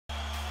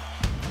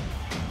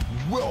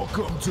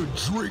Welcome to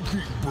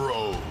Drinkin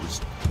Bros,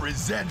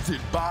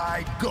 presented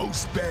by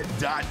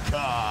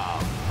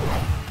GhostBed.com.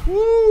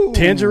 Woo.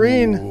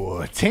 Tangerine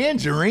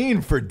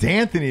for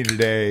D'Anthony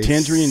today.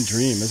 Tangerine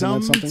Dream, isn't that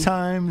something?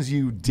 Sometimes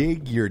you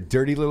dig your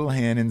dirty little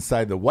hand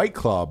inside the White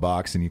Claw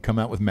box and you come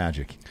out with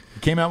magic.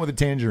 You came out with a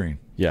tangerine.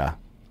 Yeah.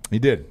 He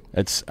did.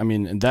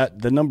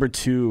 The number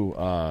 2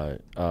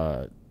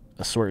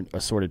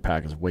 assorted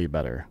pack is way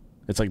better.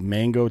 It's like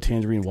mango,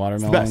 tangerine,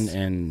 watermelon,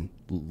 and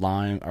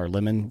lime or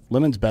lemon.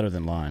 Lemon's better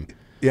than lime.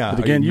 Yeah,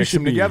 but again, you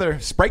should be together.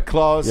 Sprite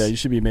Claws. Yeah, you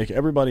should be making.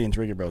 Everybody in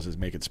Drinkin Bros is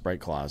making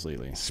Sprite Claws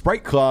lately.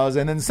 Sprite Claws,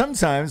 and then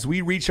sometimes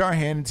we reach our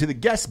hand into the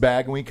guest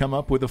bag and we come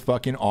up with a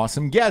fucking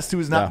awesome guest who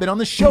has not been on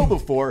the show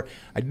before.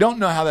 I don't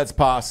know how that's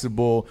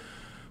possible.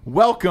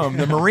 Welcome,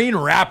 the Marine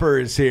Rapper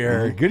is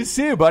here. Good to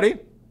see you, buddy.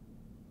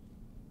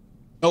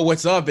 Oh,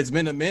 what's up? It's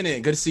been a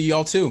minute. Good to see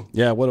y'all too.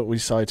 Yeah, we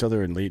saw each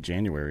other in late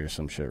January or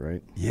some shit,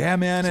 right? Yeah,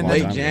 man. And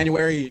late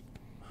January.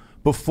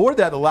 Before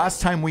that, the last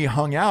time we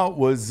hung out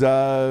was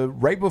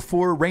right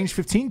before Range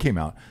 15 came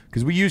out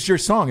because we used your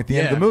song at the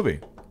end of the movie.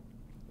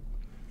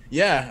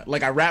 Yeah,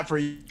 like I rap for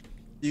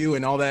you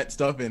and all that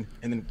stuff, and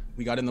then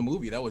we got in the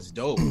movie. That was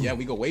dope. Yeah,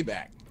 we go way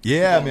back.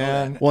 Yeah,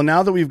 man. Well,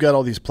 now that we've got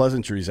all these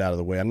pleasantries out of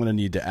the way, I'm going to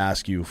need to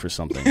ask you for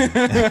something.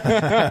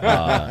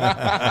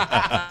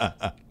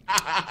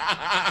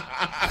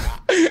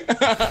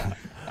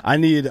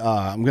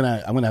 I'm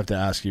gonna have to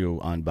ask you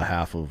on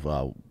behalf of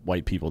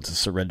white people to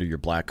surrender your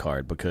black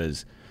card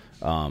because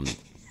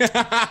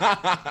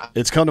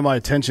it's come to my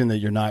attention that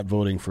you're not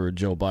voting for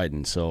Joe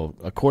Biden. So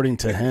according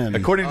to him,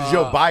 according to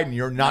Joe Biden,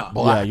 you're not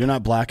black. Yeah, you're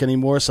not black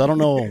anymore. So I don't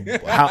know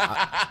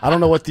I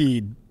don't know what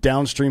the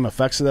downstream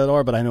effects of that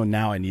are, but I know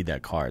now I need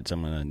that card, so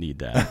I'm gonna need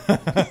that.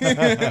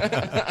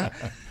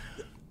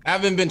 I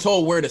haven't been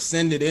told where to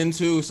send it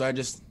into, so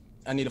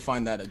I need to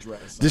find that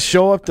address. Just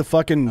show up to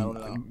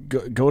fucking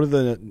go to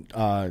the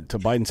to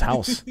Biden's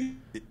house.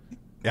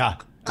 Yeah.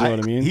 You know what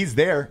I mean? He's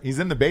there. He's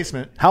in the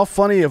basement. How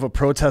funny of a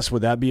protest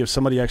would that be if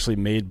somebody actually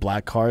made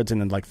black cards and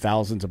then like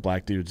thousands of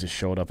black dudes just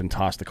showed up and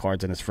tossed the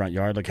cards in his front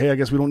yard? Like, hey, I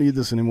guess we don't need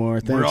this anymore.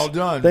 Thanks. We're all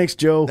done. Thanks,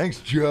 Joe. Thanks,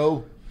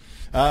 Joe.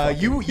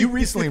 You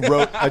recently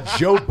wrote a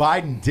Joe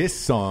Biden diss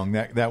song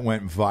that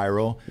went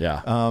viral.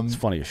 Yeah, it's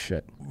funny as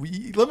shit.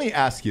 Let me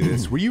ask you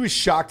this. Were you as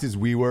shocked as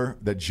we were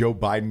that Joe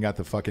Biden got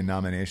the fucking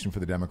nomination for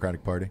the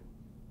Democratic Party?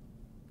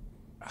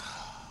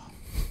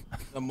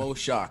 The most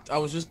shocked. I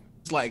was just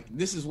like,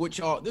 this is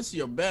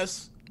your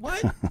best,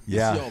 what?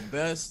 Yeah. This is your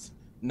best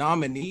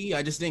nominee?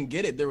 I just didn't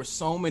get it. There were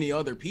so many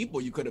other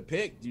people you could have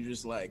picked. You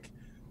just like,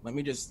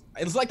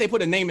 it's like they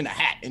put a name in a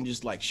hat and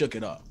just like shook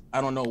it up. I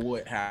don't know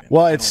what happened.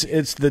 Well,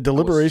 it's the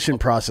deliberation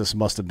process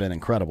must have been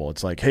incredible.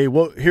 It's like, hey,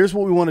 well, here's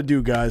what we want to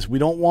do, guys. We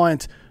don't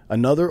want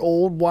another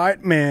old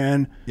white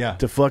man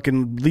to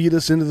fucking lead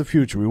us into the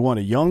future. We want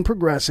a young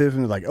progressive.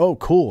 And they're like, oh,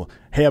 cool.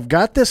 Hey, I've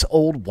got this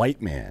old white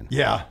man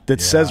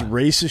that says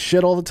racist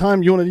shit all the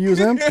time. You want to use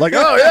him? Like,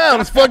 oh, yeah,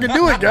 let's fucking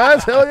do it,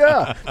 guys. Hell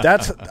yeah.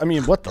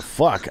 What the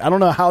fuck? I don't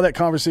know how that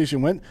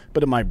conversation went,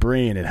 but in my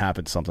brain it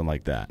happened something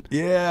like that.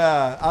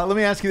 Yeah. Let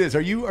me ask you this.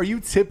 Are you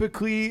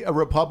typically a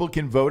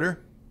Republican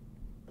voter?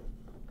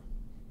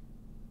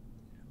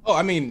 Oh,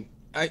 I mean,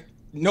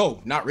 no,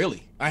 not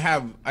really.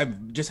 I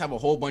just have a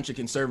whole bunch of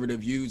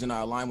conservative views, and I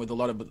align with a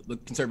lot of the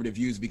conservative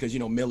views because,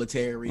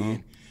 military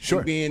and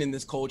being in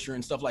this culture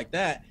and stuff like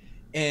that.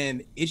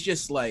 And it's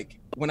just like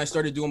when I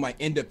started doing my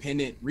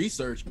independent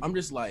research, I'm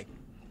just like,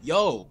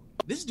 yo,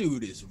 this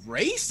dude is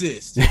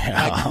racist.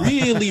 Like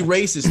really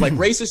racist. Like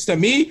racist to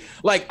me.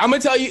 Like I'm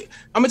gonna tell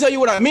you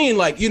what I mean.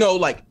 Like,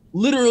 like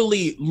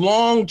literally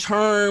long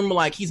term,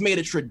 like he's made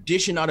a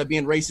tradition out of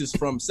being racist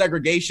from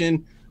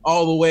segregation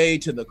all the way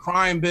to the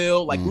crime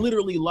bill, like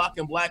literally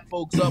locking black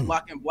folks up,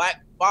 locking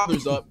black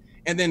fathers up,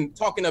 and then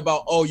talking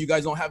about, oh, you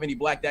guys don't have any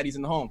black daddies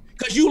in the home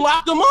because you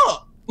locked them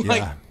up.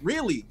 Like,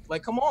 really?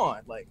 Like, come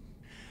on. Like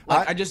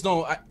I just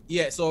don't.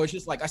 So it's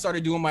just like I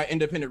started doing my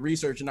independent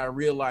research and I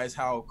realized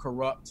how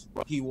corrupt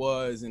he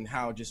was and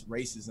how just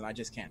racist, and I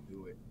just can't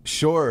do it.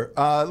 Sure.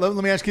 Let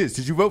me ask you this.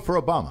 Did you vote for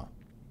Obama?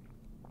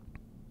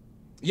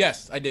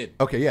 Yes, I did.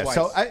 Okay, yeah. Twice.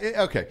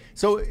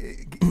 So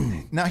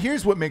now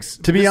here's what makes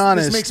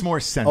honest, this makes more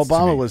sense.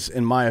 Obama was,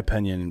 in my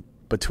opinion,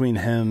 between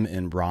him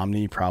and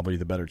Romney, probably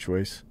the better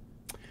choice.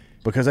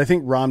 Because I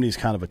think Romney's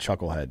kind of a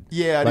chucklehead.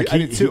 Yeah, I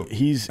did too.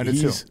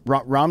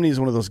 Romney's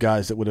one of those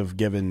guys that would have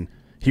given.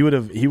 He would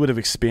have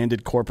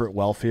expanded corporate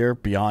welfare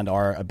beyond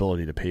our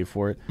ability to pay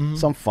for it. Mm-hmm.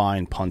 So I'm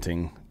fine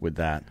punting with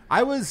that.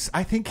 I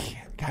think,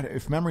 God,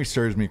 if memory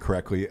serves me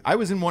correctly, I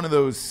was in one of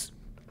those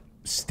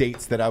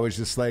states that I was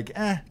just like,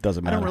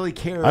 doesn't matter. I don't really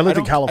care. I lived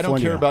in California. I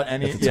don't care about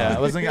any. Yeah, I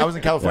was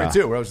in California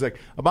too, where I was like,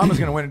 Obama's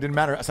going to win. It didn't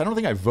matter. So I don't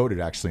think I voted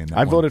actually in that.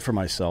 I voted for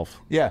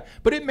myself. Yeah,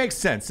 but it makes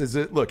sense as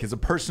a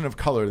person of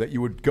color that you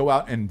would go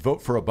out and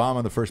vote for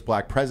Obama, the first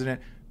black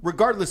president,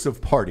 regardless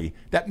of party.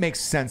 That makes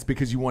sense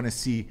because you want to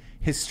see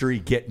history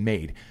get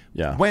made.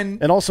 Yeah.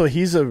 And also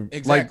he's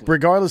like,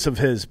 regardless of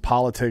his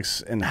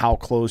politics and how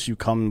close you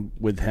come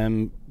with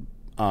him,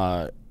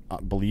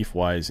 belief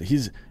wise,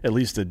 he's at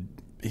least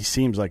he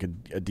seems like a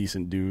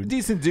decent dude.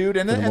 Decent dude,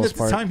 and at the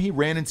time he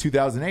ran in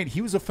 2008,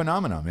 he was a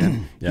phenomenon,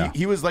 man. Yeah.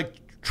 He was like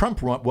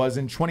Trump was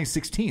in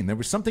 2016. There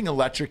was something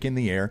electric in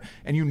the air,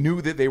 and you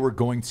knew that they were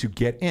going to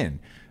get in.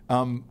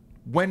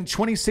 When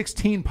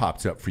 2016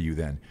 popped up for you,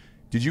 then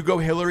did you go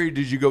Hillary? Or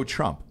did you go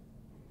Trump?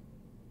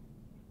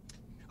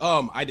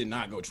 I did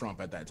not go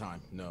Trump at that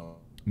time. No,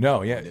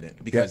 I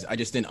didn't, because I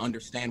just didn't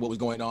understand what was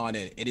going on,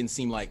 and it didn't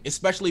seem like,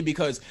 especially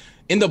because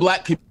in the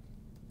black community,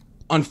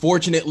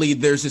 unfortunately,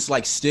 there's this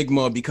like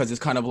stigma because it's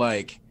kind of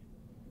like,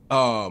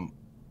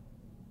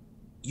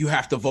 you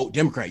have to vote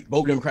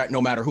Democrat no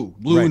matter who,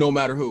 blue no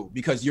matter who,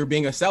 because you're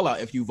being a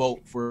sellout if you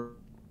vote for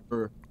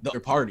the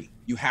other party.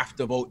 You have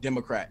to vote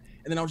Democrat.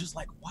 And then I was just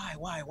like,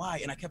 why?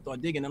 And I kept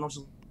on digging, and I was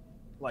just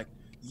like,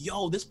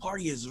 yo, this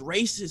party is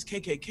racist,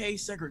 KKK,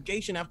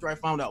 segregation, after I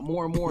found out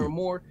more and more and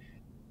more.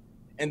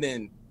 And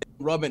then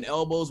rubbing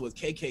elbows with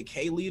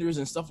KKK leaders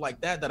and stuff like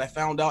that I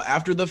found out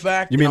after the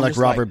fact. You mean like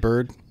Robert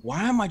Byrd?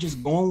 Why am I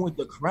just going with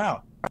the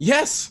crowd?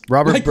 Yes,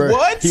 Robert Byrd.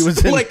 What? He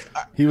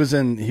was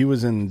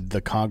in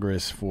the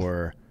Congress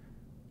for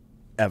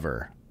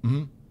ever,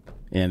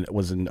 and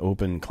was an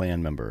open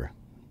Klan member.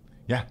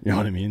 Yeah, you know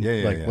what I mean.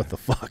 Yeah. What the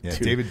fuck? Yeah,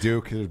 dude? David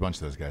Duke. There's a bunch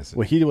of those guys.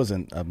 Well, he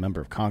wasn't a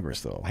member of Congress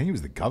though. I think he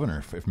was the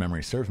governor, if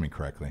memory serves me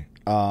correctly.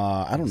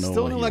 I don't know.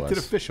 Still an elected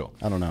official.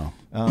 I don't know.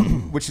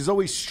 Which is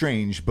always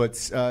strange,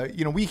 but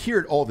we hear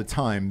it all the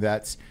time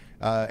that.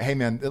 Hey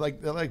man,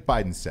 like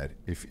Biden said,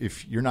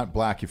 if you're not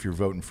black, if you're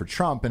voting for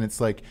Trump, and it's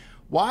like,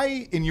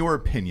 why, in your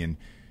opinion,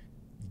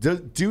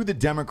 do the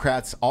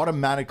Democrats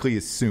automatically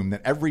assume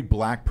that every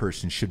black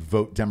person should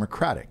vote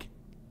Democratic?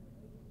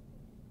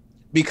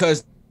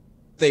 Because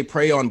they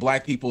prey on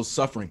black people's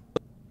suffering.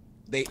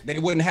 They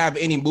wouldn't have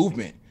any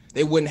movement.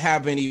 They wouldn't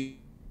have any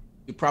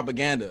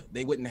propaganda.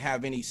 They wouldn't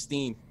have any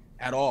steam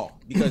at all,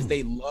 because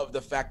they love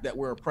the fact that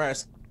we're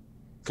oppressed,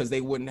 because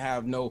they wouldn't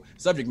have no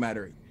subject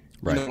matter.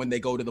 Right. You know, when they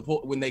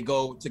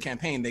go to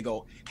campaign, they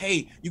go,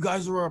 hey, you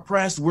guys are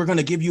oppressed. We're going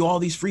to give you all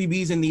these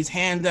freebies and these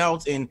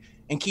handouts and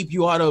keep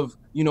you out of,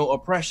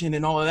 oppression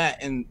and all of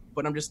that.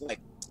 But I'm just like,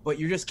 but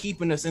you're just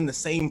keeping us in the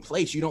same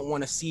place. You don't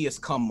want to see us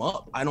come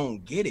up. I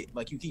don't get it.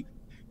 Like you keep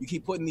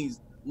putting these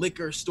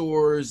liquor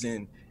stores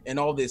and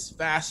all this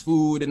fast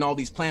food and all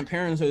these Planned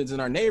Parenthoods in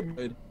our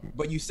neighborhood,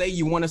 but you say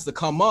you want us to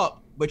come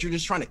up, but you're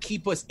just trying to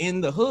keep us in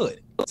the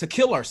hood to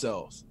kill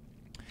ourselves.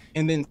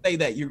 And then say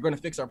that you're going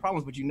to fix our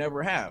problems, but you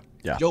never have.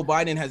 Yeah. Joe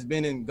Biden has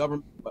been in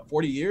government for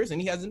 40 years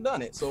and he hasn't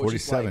done it. So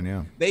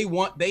 47,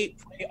 like, they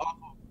prey off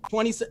of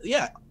 20.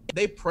 Yeah,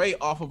 they prey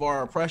off of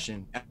our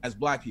oppression as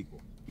black people.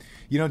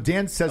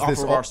 Dan says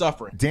this. Our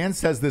suffering. Dan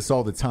says this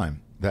all the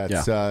time.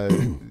 That's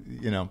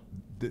the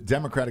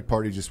Democratic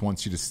Party just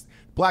wants you to,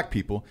 black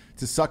people,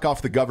 to suck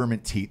off the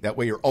government teat. That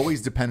way, you're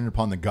always dependent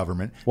upon the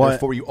government. Well,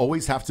 therefore, you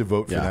always have to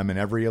vote for them in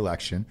every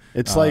election.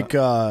 It's like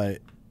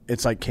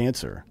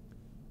cancer.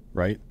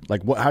 Right?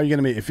 Like, how are you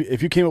going to make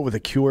if you came up with a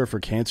cure for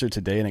cancer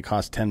today and it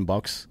cost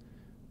 $10,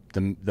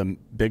 the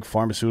big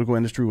pharmaceutical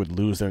industry would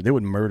they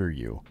would murder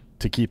you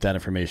to keep that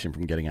information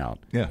from getting out.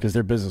 Yeah, because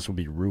their business would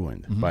be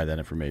ruined by that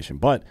information.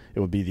 But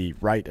it would be the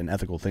right and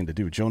ethical thing to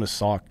do. Jonas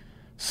Salk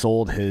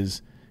sold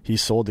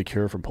the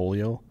cure for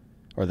polio,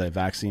 or the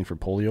vaccine for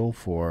polio,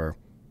 for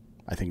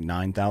I think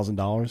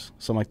 $9,000,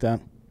 something like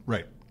that.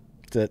 Right.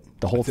 That's it.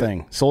 The whole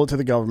thing. Sold it to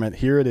the government.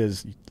 Here it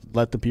is.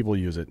 Let the people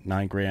use it.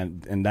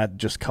 $9,000, and that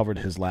just covered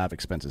his lab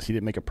expenses. He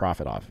didn't make a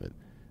profit off of it.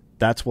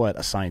 That's what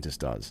a scientist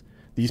does.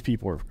 These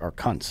people are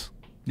cunts,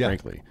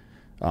 frankly.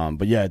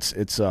 But yeah,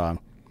 it's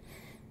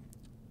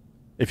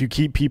if you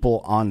keep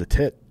people on the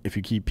tit, if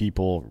you keep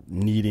people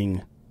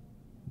needing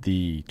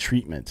the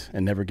treatment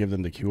and never give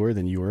them the cure,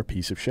 then you are a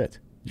piece of shit.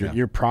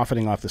 You're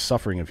profiting off the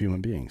suffering of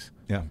human beings.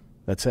 Yeah,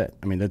 that's it.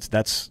 I mean,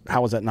 that's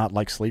how is that not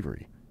like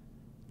slavery?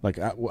 Like,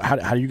 how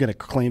are you going to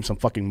claim some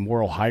fucking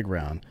moral high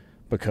ground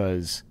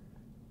because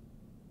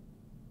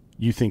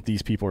you think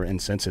these people are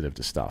insensitive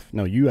to stuff?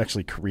 No, you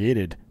actually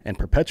created and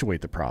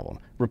perpetuate the problem.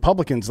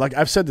 Republicans, like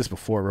I've said this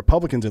before,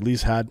 Republicans at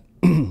least had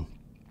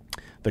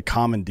the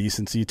common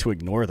decency to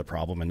ignore the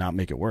problem and not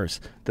make it worse.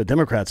 The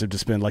Democrats have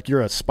just been like,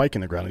 you're a spike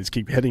in the ground. They just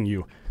keep hitting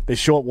you. They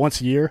show up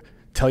once a year,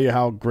 tell you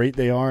how great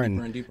they are,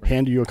 and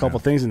hand you a couple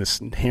things and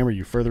just hammer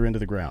you further into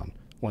the ground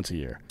once a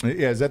year.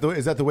 Yeah, is that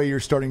the way you're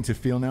starting to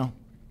feel now?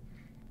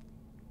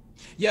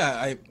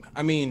 Yeah,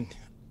 I mean,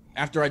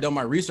 after I done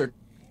my research,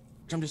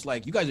 I'm just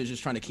like, you guys are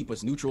just trying to keep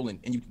us neutral, and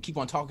you keep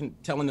on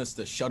telling us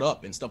to shut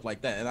up and stuff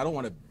like that. And I don't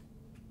want to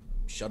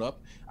shut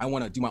up. I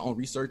want to do my own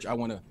research. I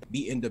want to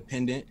be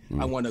independent.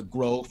 I want to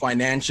grow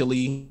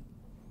financially,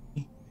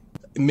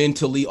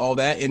 mentally, all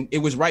that. And it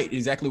was right,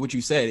 exactly what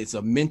you said. It's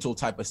a mental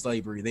type of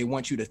slavery. They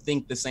want you to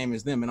think the same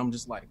as them. And I'm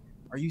just like,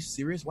 are you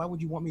serious? Why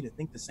would you want me to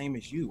think the same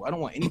as you? I don't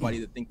want anybody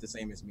to think the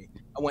same as me.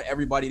 I want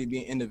everybody to be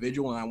an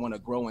individual, and I want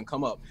to grow and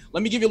come up.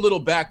 Let me give you a little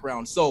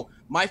background. So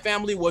my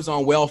family was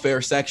on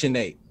welfare, Section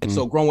 8.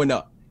 So growing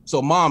up.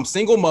 So mom,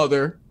 single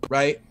mother,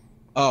 right?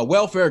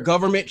 Welfare,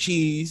 government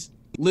cheese,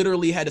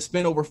 literally had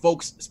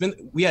to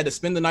we had to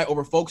spend the night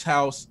over folks'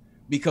 house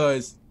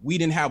because we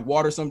didn't have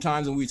water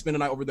sometimes, and we'd spend the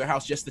night over their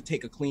house just to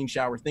take a clean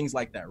shower, things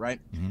like that, right?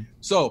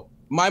 So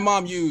my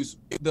mom used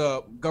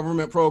the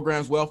government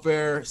programs,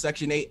 welfare,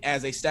 Section 8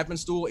 as a stepping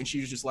stool. And she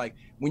was just like,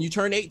 when you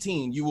turn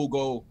 18, you will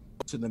go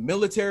to the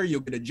military, you'll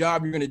get a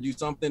job, you're going to do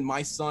something.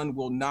 My son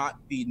will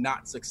not be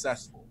not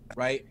successful,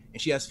 right?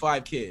 And she has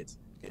 5 kids.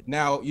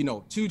 Now,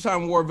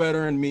 2-time war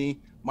veteran me.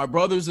 My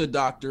brother's a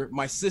doctor.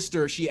 My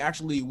sister, she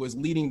actually was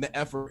leading the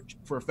effort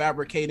for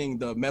fabricating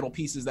the metal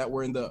pieces that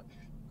were in the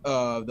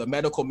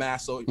medical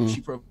mask. So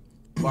she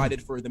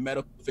provided for the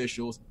medical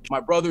officials. My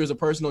brother is a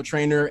personal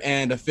trainer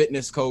and a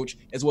fitness coach,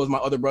 as well as my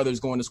other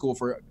brothers going to school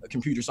for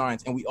computer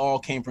science. And we all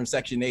came from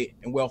Section 8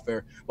 and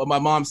welfare. But my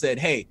mom said,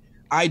 hey,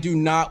 I do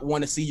not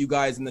want to see you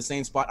guys in the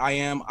same spot I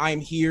am. I'm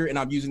here and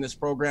I'm using this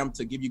program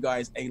to give you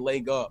guys a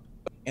leg up.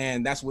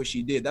 And that's what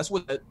she did. This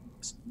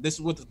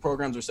is what the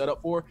programs are set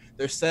up for.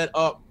 They're set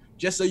up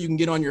just so you can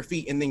get on your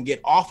feet and then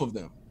get off of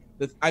them.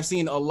 I've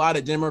seen a lot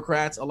of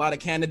Democrats, a lot of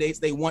candidates,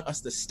 they want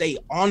us to stay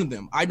on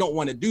them. I don't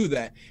want to do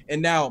that.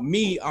 And now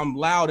I'm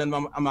loud and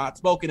I'm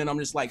outspoken, and I'm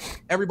just like,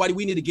 everybody,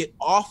 we need to get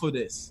off of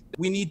this.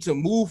 We need to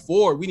move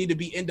forward. We need to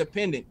be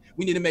independent.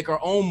 We need to make our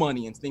own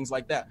money and things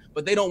like that.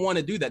 But they don't want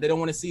to do that. They don't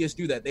want to see us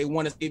do that. They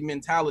want a save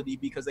mentality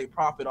because they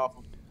profit off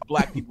of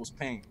Black people's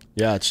pain.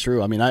 Yeah, it's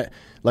true. I mean,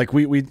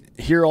 we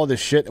hear all this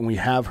shit, and we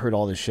have heard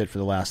all this shit for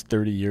the last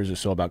 30 years or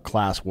so about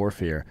class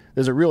warfare.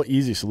 There's a real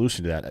easy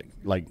solution to that.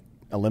 Like,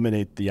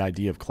 eliminate the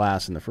idea of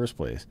class in the first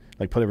place.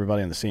 Like, put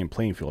everybody on the same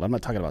playing field. I'm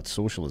not talking about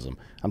socialism.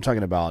 I'm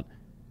talking about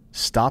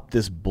stop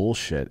this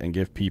bullshit and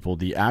give people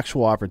the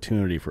actual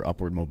opportunity for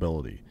upward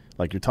mobility.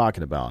 Like you're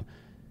talking about.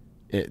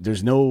 It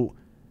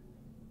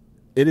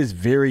is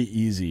very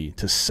easy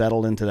to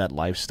settle into that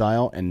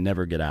lifestyle and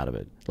never get out of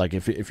it. Like,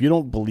 if you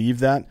don't believe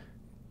that,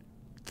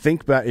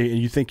 think back.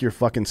 You think you're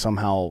fucking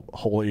somehow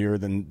holier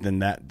than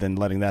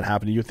letting that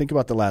happen. You think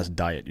about the last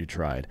diet you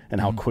tried and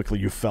how quickly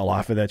you fell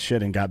off of that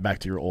shit and got back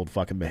to your old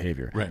fucking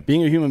behavior. Right.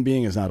 Being a human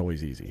being is not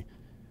always easy.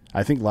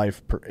 I think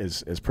life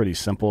is pretty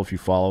simple if you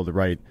follow the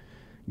right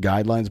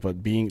guidelines, but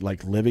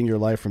living your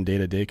life from day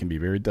to day can be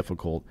very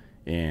difficult.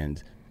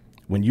 And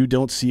when you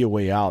don't see a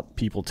way out,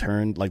 people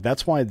turn. Like,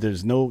 that's why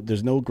there's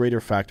no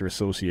greater factor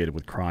associated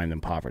with crime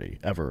than poverty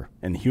ever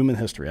in human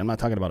history. I'm not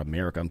talking about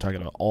America. I'm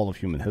talking about all of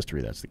human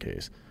history. That's the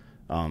case.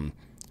 And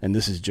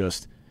this is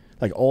just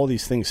like all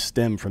these things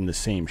stem from the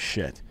same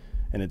shit.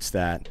 And it's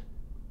that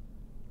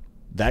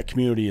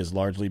community has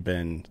largely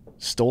been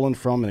stolen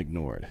from and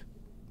ignored.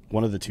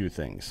 One of the two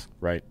things,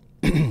 right?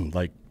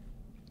 Like,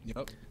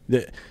 yep.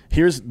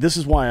 This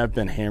is why I've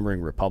been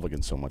hammering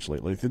Republicans so much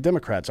lately. The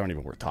Democrats aren't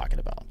even worth talking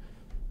about.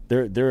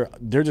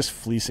 They're just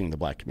fleecing the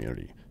Black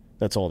community.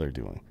 That's all they're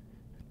doing,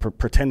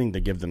 pretending to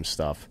give them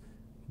stuff,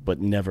 but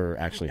never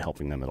actually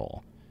helping them at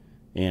all,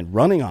 and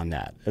running on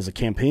that as a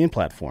campaign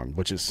platform,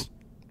 which is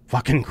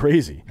fucking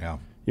crazy. Yeah,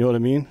 you know what I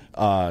mean.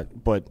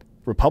 But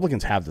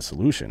Republicans have the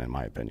solution, in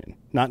my opinion.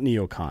 Not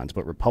neocons,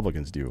 but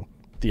Republicans do.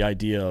 The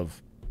idea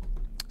of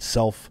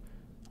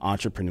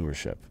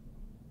self-entrepreneurship,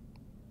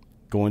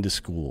 going to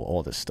school,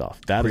 all this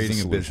stuff. That creating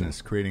is a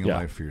business, creating a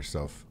life for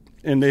yourself.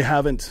 And they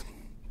haven't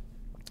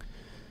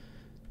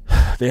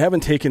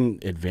taken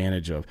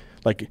advantage of,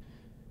 like,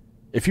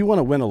 if you want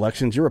to win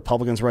elections, you're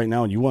Republicans right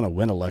now and you want to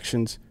win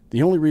elections,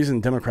 the only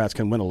reason Democrats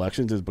can win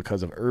elections is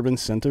because of urban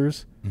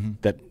centers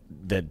that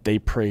they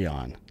prey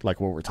on, like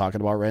what we're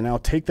talking about right now.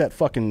 Take that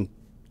fucking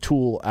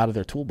tool out of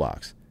their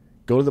toolbox.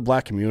 Go to the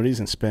Black communities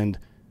and spend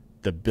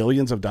the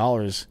billions of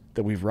dollars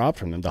that we've robbed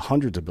from them, the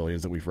hundreds of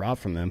billions that we've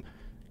robbed from them,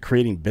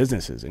 creating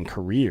businesses and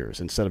careers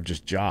instead of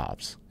just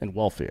jobs and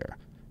welfare.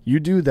 You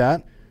do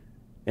that,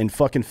 in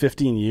fucking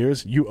 15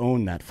 years, you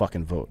own that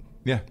fucking vote.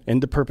 Yeah.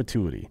 Into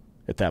perpetuity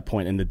at that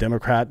point. And the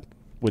Democrat,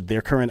 with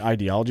their current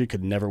ideology,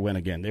 could never win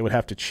again. They would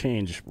have to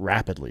change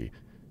rapidly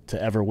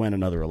to ever win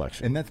another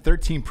election. And that's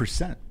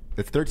 13%.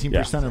 That's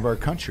 13% of our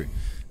country.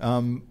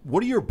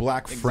 What do your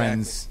Black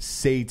friends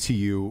say to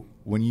you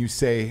when you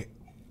say,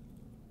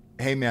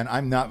 hey, man,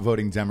 I'm not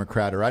voting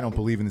Democrat, or I don't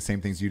believe in the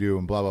same things you do,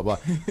 and blah, blah, blah?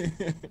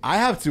 I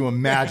have to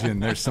imagine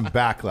there's some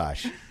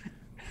backlash.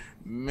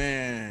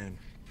 Man.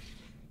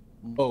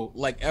 Oh,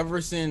 like ever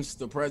since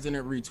the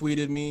president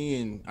retweeted me,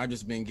 and I've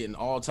just been getting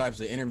all types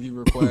of interview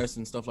requests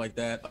and stuff like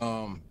that.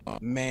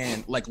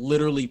 Man, like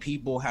literally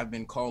people have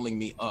been calling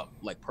me up,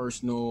 like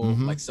personal,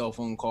 like cell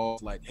phone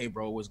calls, like, hey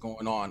bro, what's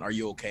going on? Are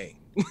you okay?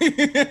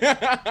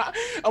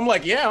 I'm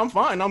like, yeah, I'm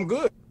fine. I'm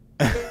good.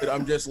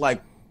 I'm just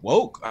like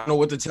woke. I don't know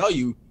what to tell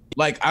you.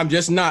 Like, I'm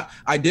just not.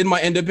 I did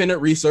my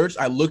independent research.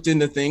 I looked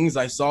into things.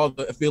 I saw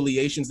the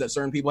affiliations that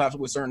certain people have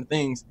with certain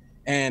things.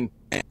 And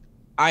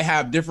I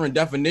have different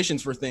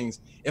definitions for things.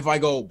 If I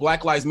go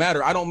Black Lives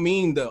Matter, I don't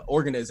mean the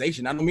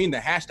organization. I don't mean the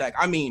hashtag.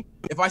 I mean,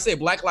 if I say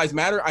Black Lives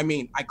Matter, I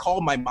mean, I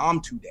called my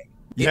mom today.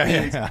 It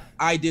means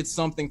I did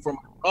something for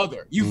my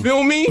brother. You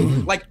feel me?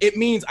 Like, it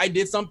means I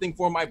did something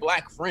for my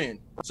Black friend.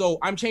 So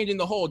I'm changing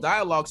the whole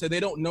dialogue so they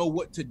don't know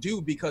what to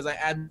do because I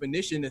add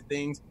definition to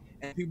things.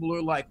 And people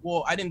are like,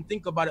 well, I didn't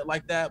think about it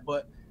like that,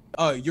 but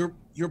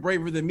you're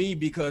braver than me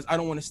because I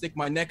don't want to stick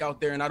my neck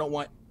out there and I don't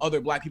want other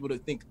black people to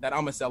think that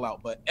I'm a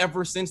sellout. But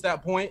ever since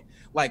that point,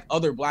 like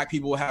other black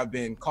people have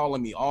been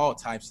calling me all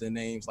types of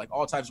names, like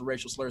all types of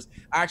racial slurs.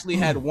 I actually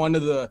had one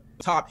of the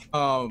top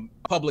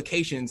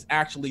publications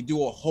actually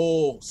do a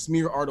whole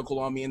smear article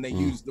on me, and they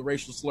used the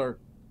racial slur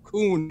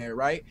coon there,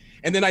 right?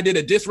 And then I did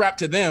a diss rap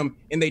to them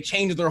and they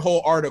changed their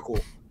whole article.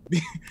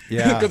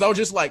 Yeah. Because I was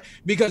just like,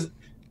 because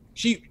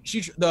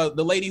the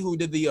lady who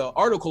did the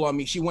article on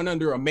me, she went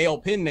under a male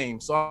pen name.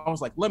 So I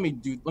was like, let me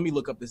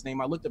look up this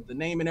name. I looked up the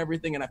name and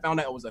everything, and I found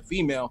out it was a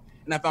female,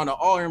 and I found out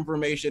all her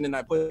information, and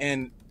I put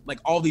in like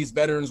all these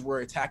veterans were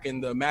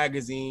attacking the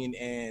magazine,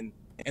 and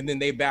then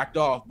they backed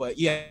off. But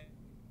yeah,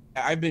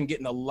 I've been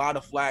getting a lot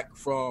of flack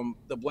from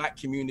the black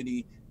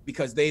community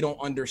because they don't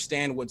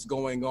understand what's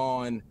going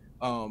on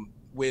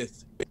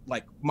with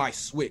like my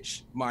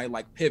switch, my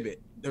like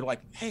pivot. They're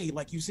like, hey,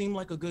 like, you seem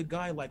like a good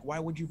guy. Like, why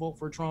would you vote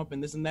for Trump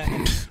and this and that?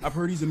 And I've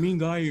heard he's a mean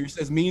guy, or he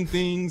says mean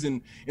things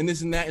and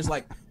this and that. It's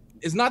like,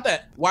 it's not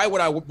that, why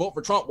would I vote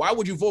for Trump? Why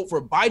would you vote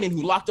for Biden,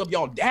 who locked up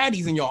y'all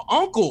daddies and y'all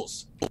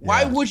uncles? Yeah.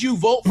 Why would you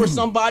vote for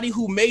somebody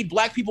who made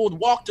black people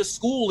walk to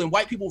school and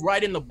white people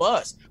ride in the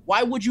bus?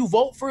 Why would you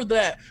vote for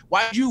that?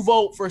 Why would you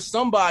vote for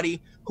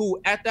somebody who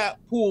at that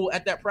pool,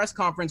 at that press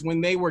conference,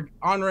 when they were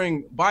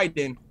honoring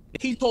Biden,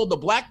 he told the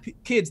black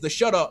kids to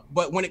shut up,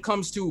 but when it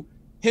comes to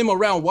him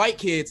around white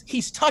kids,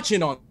 he's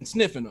touching on and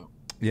sniffing them.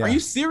 Yeah. Are you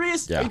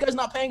serious? Yeah. Are you guys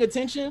not paying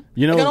attention?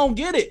 You know, like, I don't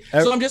get it.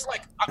 So I'm just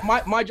like,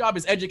 my job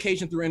is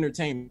education through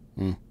entertainment.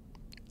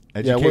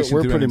 Yeah,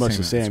 we're pretty much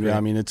the same. Yeah,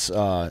 I mean, it's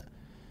a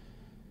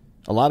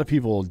lot of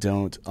people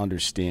don't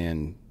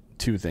understand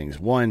two things.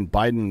 One,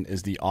 Biden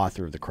is the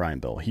author of the crime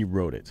bill. He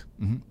wrote it.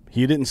 Mm-hmm.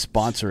 He didn't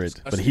sponsor it,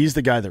 but he's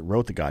the guy that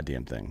wrote the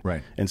goddamn thing.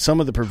 Right. And some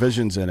of the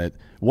provisions in it,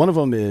 one of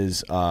them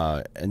is,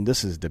 and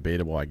this is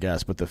debatable, I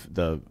guess, but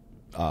the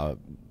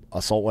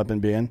assault weapon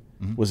ban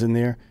was in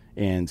there,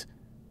 and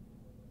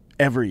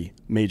every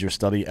major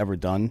study ever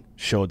done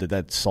showed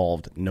that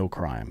solved no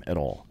crime at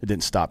all. It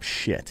didn't stop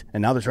shit.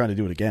 And now they're trying to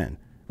do it again,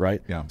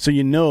 right? Yeah. So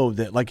you know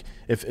that, like,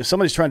 if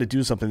somebody's trying to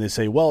do something, they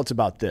say, well, it's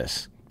about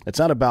this. It's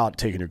not about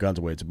taking your guns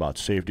away. It's about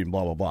safety and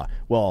blah, blah, blah.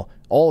 Well,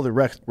 all the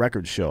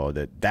records show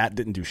that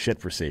didn't do shit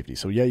for safety.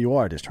 So, yeah, you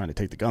are just trying to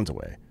take the guns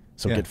away.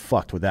 So get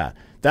fucked with that.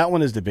 That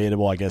one is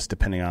debatable, I guess,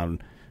 depending on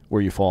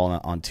where you fall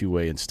on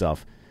two-way and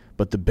stuff.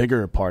 But the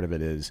bigger part of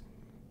it is,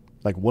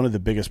 like, one of the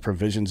biggest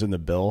provisions in the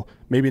bill,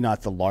 maybe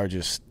not the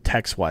largest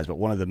text-wise, but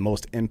one of the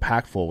most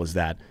impactful was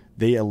that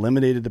they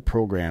eliminated the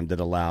program that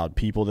allowed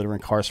people that are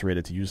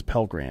incarcerated to use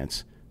Pell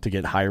Grants to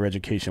get higher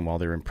education while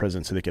they're in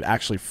prison so they could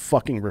actually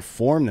fucking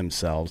reform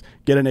themselves,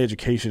 get an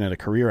education and a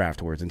career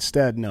afterwards.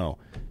 Instead, no.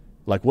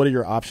 Like, what are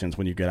your options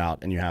when you get out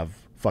and you have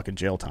fucking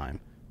jail time?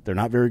 They're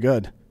not very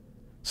good.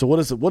 So what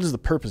is the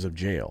purpose of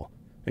jail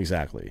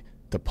exactly?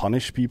 To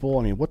punish people?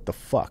 I mean, what the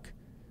fuck?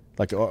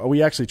 Like, are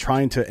we actually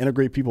trying to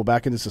integrate people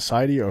back into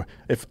society? Or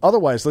if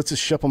otherwise, let's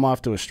just ship them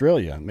off to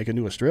Australia, make a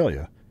new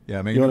Australia.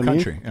 Yeah, make a new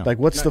country. Yeah. Like,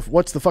 what's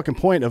the fucking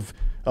point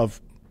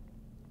of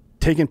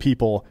taking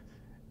people,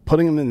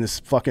 putting them in this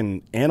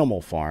fucking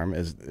animal farm,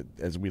 as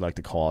we like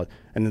to call it,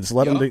 and just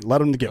let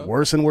them get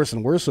worse and worse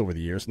and worse over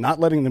the years, not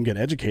letting them get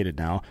educated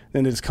now,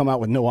 then they just come out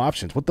with no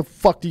options. What the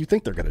fuck do you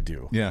think they're going to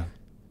do? Yeah.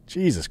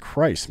 Jesus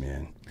Christ,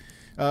 man.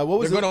 What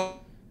was they're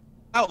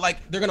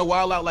going to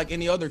wild out like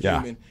any other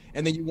human.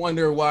 And then you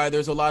wonder why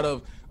there's a lot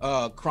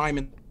of crime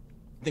and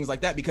things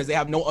like that, because they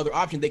have no other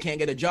option. They can't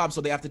get a job,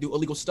 so they have to do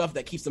illegal stuff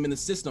that keeps them in the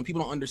system.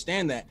 People don't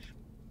understand that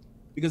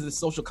because of the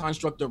social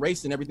construct of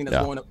race and everything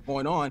that's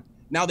going on.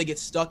 Now they get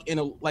stuck in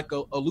a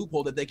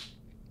loophole that they,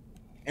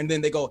 and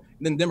then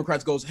then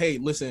Democrats goes, hey,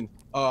 listen,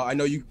 I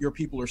know your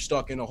people are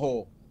stuck in a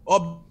hole.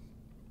 Oh,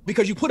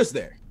 because you put us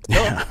there.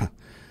 Yeah.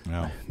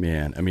 No.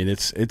 Man, I mean,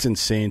 it's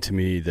insane to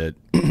me that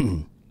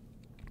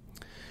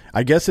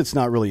I guess it's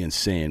not really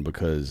insane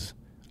because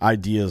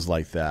ideas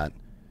like that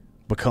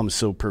become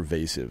so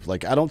pervasive.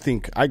 Like,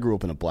 I grew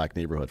up in a black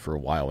neighborhood for a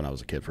while when I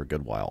was a kid, for a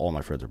good while. All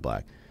my friends are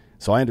black.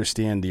 So I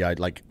understand a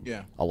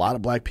lot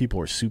of black people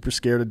are super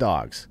scared of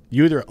dogs.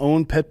 You either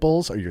own pit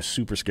bulls or you're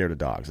super scared of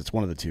dogs. It's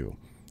one of the two.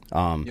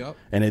 And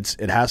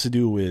it has to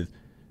do with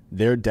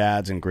their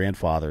dads and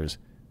grandfathers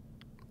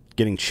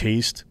getting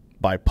chased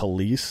by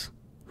police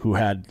who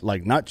had,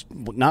 like, not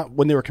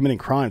when they were committing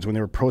crimes, when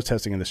they were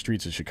protesting in the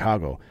streets of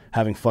Chicago,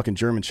 having fucking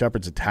German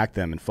Shepherds attack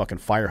them and fucking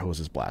fire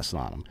hoses blasting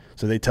on them.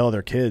 So they tell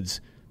their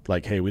kids,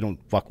 like, hey, we don't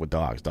fuck with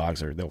dogs.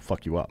 They'll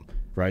fuck you up,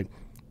 right?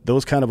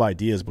 Those kind of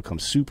ideas become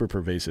super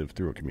pervasive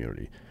through a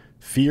community.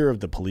 Fear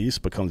of the police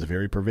becomes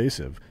very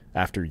pervasive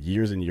after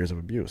years and years of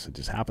abuse. It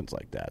just happens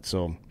like that.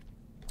 So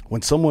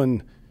when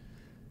someone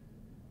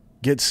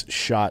gets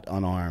shot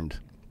unarmed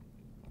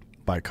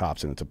by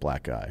cops and it's a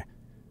black guy,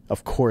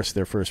 of course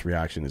their first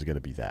reaction is going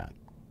to be that.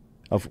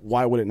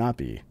 Why would it not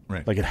be?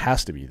 Right. Like, it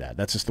has to be that.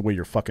 That's just the way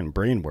your fucking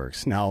brain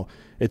works. Now,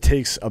 it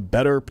takes a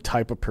better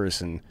type of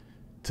person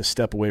to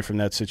step away from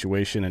that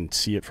situation and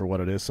see it for what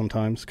it is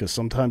sometimes, because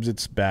sometimes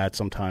it's bad,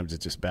 sometimes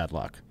it's just bad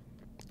luck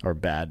or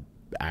bad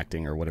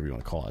acting or whatever you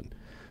want to call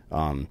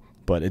it.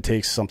 But it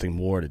takes something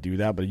more to do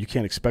that. But you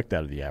can't expect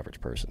that of the average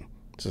person.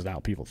 This is not how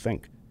people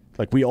think.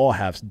 Like, we all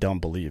have dumb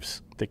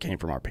beliefs that came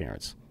from our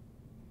parents.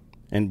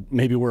 And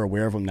maybe we're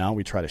aware of them now.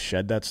 We try to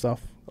shed that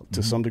stuff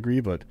to some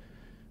degree, but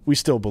we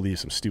still believe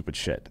some stupid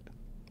shit.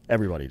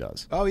 Everybody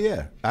does. Oh,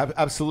 yeah.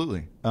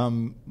 Absolutely.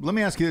 Let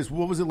me ask you this.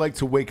 What was it like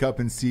to wake up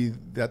and see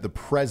that the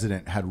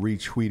president had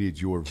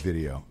retweeted your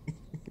video?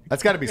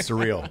 That's got to be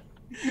surreal.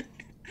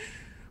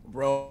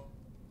 Bro,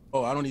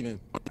 I don't even,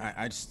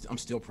 I'm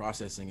still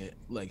processing it.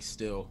 Like,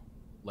 still.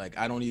 Like,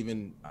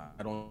 it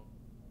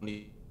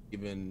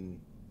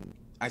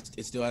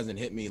still hasn't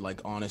hit me,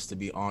 like, to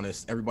be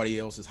honest. Everybody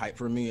else is hyped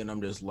for me, and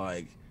I'm just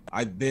like,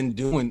 I've been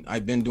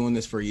doing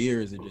this for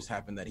years. It just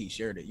happened that he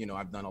shared it. You know,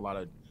 I've done a lot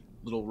of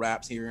little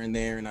raps here and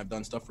there, and I've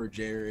done stuff for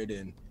Jared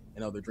and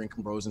other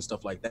Drinkin Bros and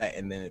stuff like that.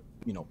 And then,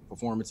 you know,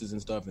 performances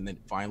and stuff, and then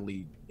it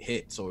finally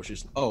hit. So it's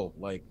just,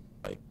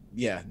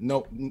 yeah,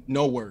 no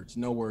words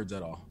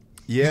at all.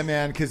 Yeah,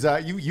 man, because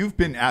you've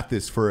been at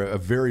this for a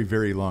very,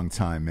 very long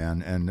time,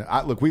 man. And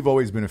look, we've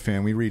always been a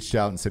fan. We reached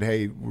out and said,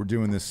 hey, we're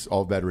doing this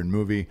all-veteran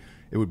movie.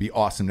 It would be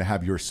awesome to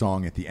have your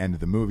song at the end of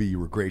the movie. You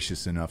were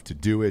gracious enough to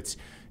do it.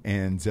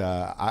 And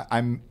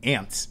I'm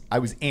amped. I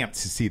was amped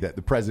to see that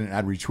the president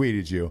had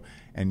retweeted you,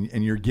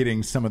 and you're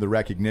getting some of the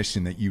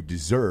recognition that you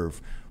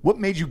deserve. What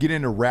made you get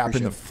into rap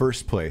in the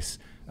first place?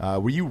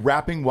 Were you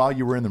rapping while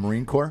you were in the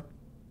Marine Corps?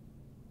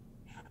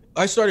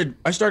 I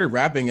started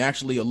rapping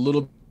actually a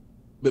little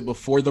bit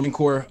before the Marine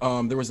Corps.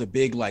 There was a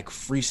big like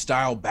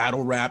freestyle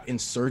battle rap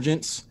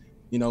insurgents,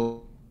 you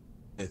know,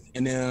 with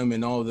NM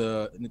and all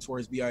the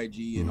Notorious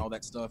B.I.G. and all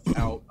that stuff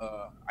out.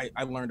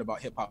 I learned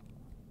about hip hop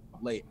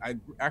late. I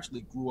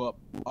actually grew up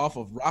off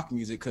of rock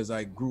music because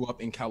I grew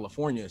up in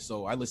California.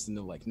 So I listened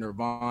to like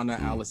Nirvana,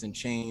 Alice in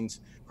Chains,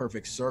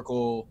 Perfect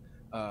Circle,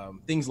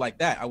 things like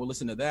that. I would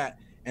listen to that.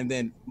 And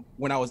then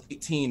when I was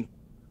 18,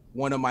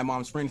 one of my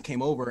mom's friends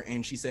came over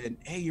and she said,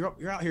 hey, you're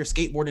out here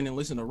skateboarding and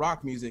listening to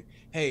rock music.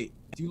 Hey,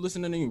 do you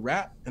listen to any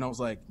rap? And I was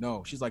like,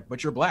 no. She's like,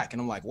 but you're black.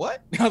 And I'm like,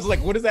 what? I was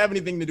like, what does that have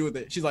anything to do with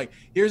it? She's like,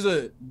 here's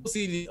a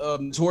CD of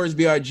Notorious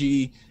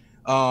B.I.G.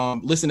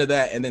 Listen to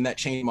that. And then that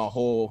changed my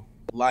whole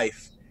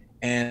life.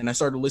 And I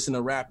started listening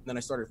to rap. And then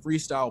I started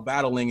freestyle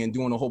battling and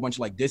doing a whole bunch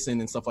of like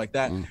dissing and stuff like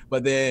that.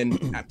 But then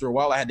after a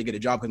while, I had to get a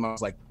job because I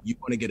was like, you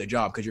want to get a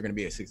job because you're going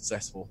to be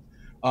successful.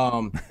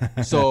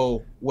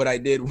 So what I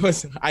did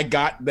was I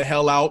got the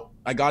hell out.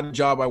 I got a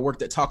job. I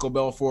worked at Taco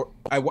Bell for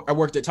a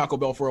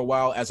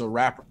while as a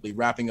rapper,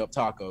 wrapping up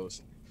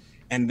tacos.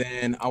 And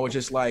then I was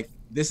just like,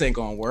 this ain't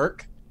gonna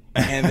work.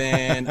 And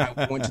then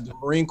I went to the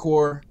Marine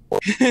Corps.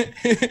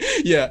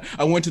 Yeah,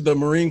 I went to the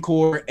Marine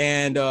Corps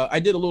and I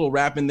did a little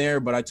rapping there,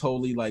 but I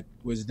totally like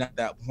was at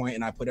that point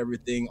and I put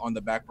everything on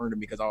the back burner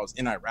because I was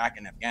in Iraq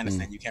and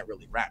Afghanistan. You can't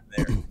really rap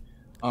there.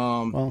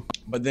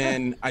 But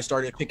then I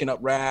started picking up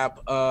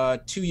rap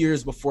 2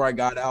 years before I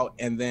got out,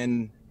 and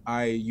then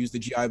I used the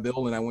GI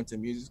Bill and I went to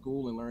music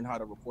school and learned how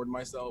to record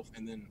myself,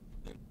 and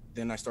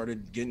then I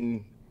started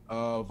getting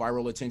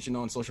viral attention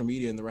on social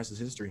media, and the rest is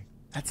history.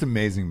 That's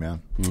amazing,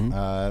 man.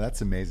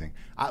 That's amazing.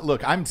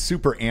 Look, I'm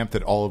super amped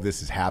that all of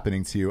this is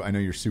happening to you. I know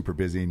you're super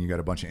busy and you got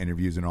a bunch of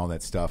interviews and all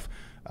that stuff.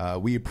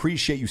 We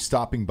appreciate you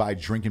stopping by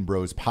Drinkin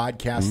Bros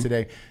podcast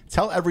today.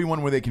 Tell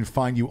everyone where they can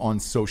find you on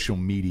social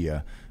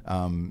media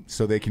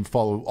so they can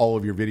follow all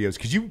of your videos,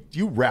 because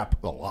you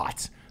rap a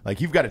lot. Like,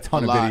 you've got a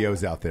ton of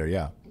videos out there.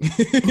 Yeah.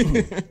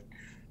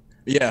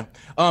 Yeah.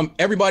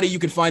 Everybody, you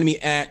can find me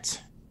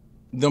at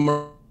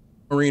the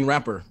Marine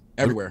Rapper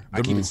everywhere.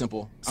 I keep it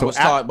simple. So I was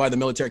taught by the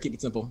military, keep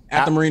it simple.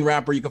 At the Marine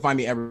Rapper, you can find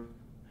me everywhere.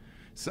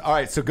 So, all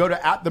right, so go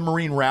to at the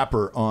Marine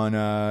Rapper on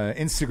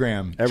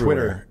Instagram,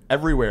 Twitter,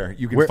 everywhere.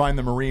 You can find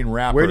the Marine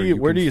Rapper.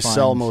 Where do you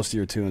sell most of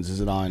your tunes? Is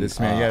it on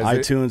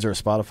iTunes or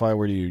Spotify?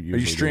 Where do you usually Are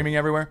you streaming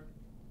everywhere?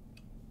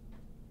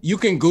 You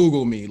can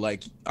Google me.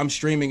 Like, I'm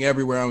streaming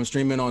everywhere. I'm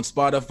streaming on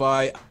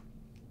Spotify,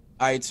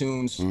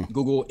 iTunes,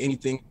 Google,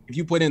 anything. If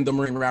you put in the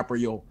Marine Rapper,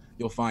 you'll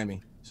find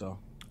me. So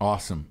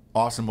awesome.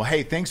 Well,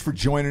 hey, thanks for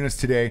joining us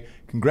today.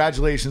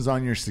 Congratulations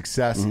on your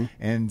success.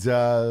 And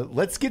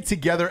let's get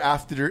together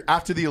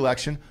after the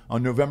election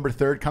on November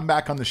 3rd. Come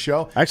back on the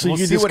show. Actually,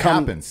 we'll see what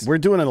happens. We're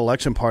doing an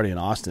election party in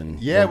Austin.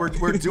 Yeah, we're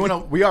doing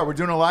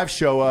a live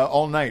show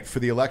all night for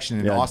the election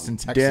in Austin,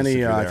 Texas.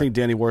 Danny, I think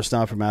Danny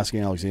Warstown from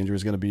Asking Alexandria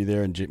is going to be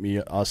there,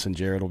 and us and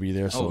Jared will be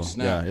there. So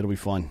yeah, it'll be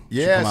fun.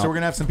 Yeah, so we're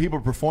going to have some people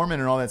performing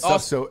and all that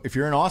stuff. So if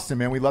you're in Austin,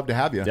 man, we'd love to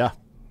have you. Yeah.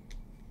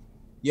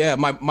 Yeah,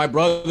 my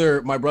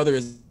brother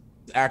is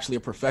actually a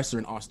professor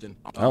in Austin.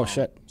 Oh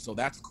shit! So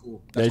that's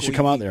cool. You should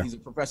come out there. He's a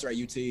professor at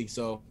UT.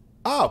 So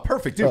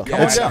perfect, dude.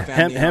 Come on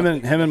down. Him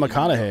and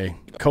McConaughey,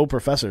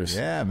 co-professors.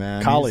 Yeah,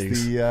 man.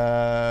 Colleagues. He's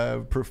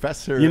the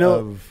professor.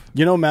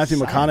 Matthew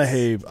science.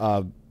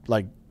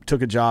 McConaughey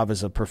took a job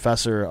as a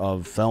professor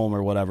of film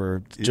or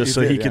whatever, just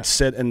so he could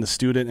sit in the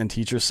student and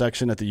teacher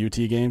section at the UT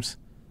games.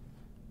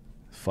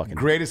 Fucking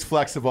greatest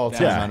flex of all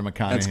time, Matthew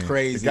McConaughey. That's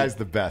crazy. The guy's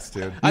the best,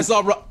 dude. I saw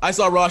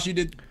Ross. You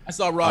did. I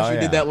saw Ross. You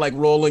did that like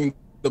rolling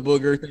The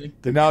booger thing.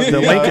 The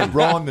Lincoln.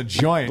 Rolling the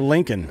joint.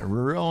 Lincoln.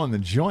 Rolling the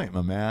joint,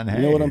 my man. Hey,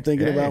 you know what I'm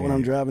thinking about when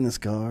I'm driving this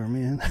car,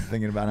 man? I'm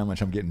thinking about how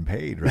much I'm getting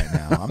paid right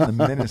now. I'm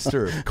the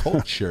minister of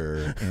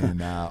culture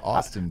in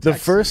Austin, The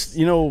Texas. first,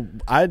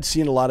 I'd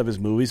seen a lot of his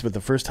movies, but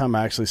the first time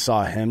I actually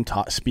saw him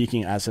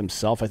speaking as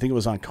himself, I think it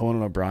was on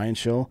Conan O'Brien's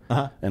show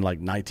in like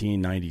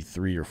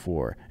 1993 or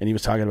 4. And he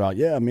was talking about,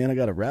 yeah, man, I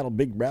got a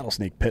big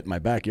rattlesnake pit in my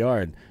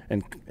backyard.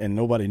 And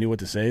nobody knew what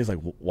to say. He's like,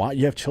 why?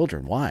 You have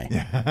children. Why?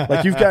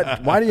 Like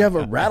why do you have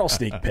a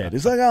rattlesnake pit?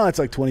 It's like, oh, it's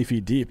like 20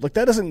 feet deep. Like,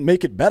 that doesn't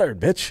make it better,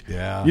 bitch.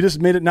 Yeah. You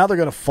just made it. Now they're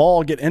going to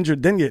fall, get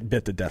injured, then get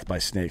bit to death by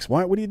snakes.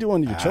 Why? What are you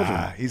doing to your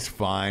children? He's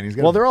fine.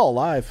 They're all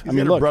alive. He's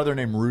got a brother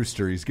named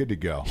Rooster. He's good to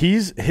go.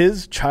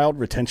 His child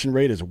retention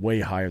rate is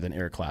way higher than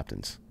Eric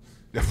Clapton's.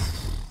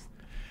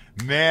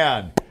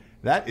 Man,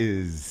 that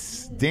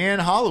is Dan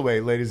Hollaway,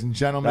 ladies and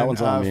gentlemen. That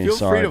one's on me. Feel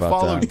Sorry free to about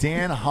follow that.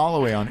 Dan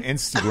Holloway on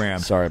Instagram.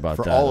 Sorry about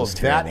for that. all That was of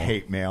terrible. that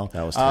hate mail.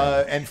 That was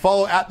terrible. And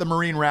follow at the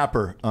Marine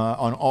Rapper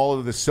on all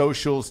of the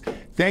socials.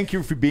 Thank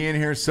you for being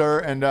here, sir.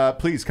 And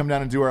please come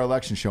down and do our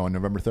election show on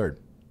November 3rd.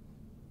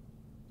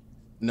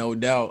 No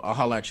doubt. I'll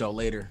holler at y'all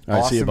later. All right,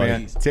 Awesome, see you, buddy.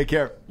 man. Take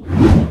care.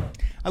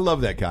 I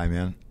love that guy,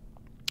 man.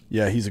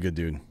 Yeah, he's a good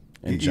dude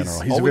in He's general.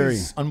 He's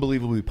always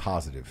unbelievably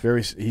positive.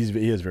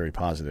 He is very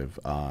positive.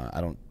 I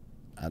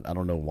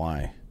don't know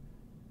why.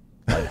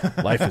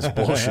 Life is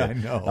bullshit. I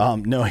know.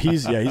 No,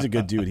 he's a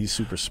good dude. He's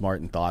super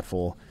smart and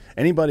thoughtful.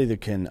 Anybody that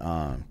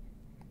can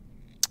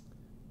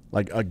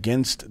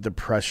against the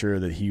pressure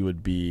that he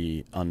would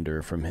be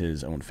under from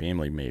his own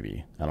family,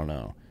 maybe. I don't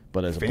know.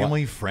 But as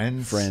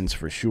friends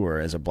for sure,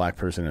 as a black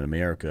person in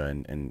America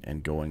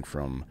and going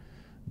from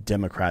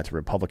Democrat to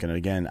Republican. And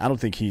again, I don't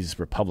think he's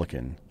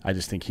Republican. I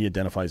just think he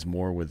identifies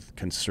more with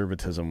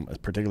conservatism,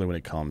 particularly when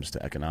it comes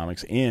to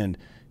economics. And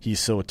he's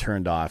so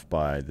turned off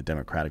by the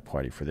Democratic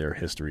Party for their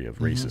history of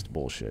racist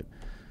bullshit.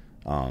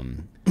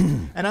 And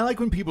I like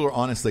when people are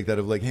honest like that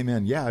of like, hey,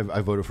 man, yeah,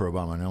 I voted for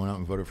Obama. And I went out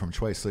and voted for him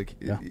twice. Like,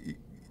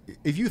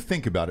 if you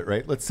think about it,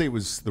 right, let's say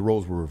the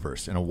roles were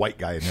reversed and a white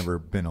guy had never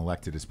been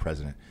elected as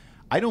president.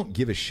 I don't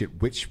give a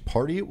shit which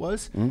party it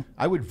was.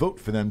 I would vote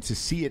for them to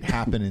see it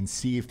happen and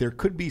see if there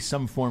could be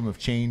some form of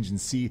change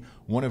and see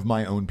one of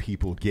my own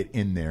people get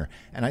in there.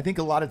 And I think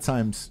a lot of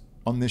times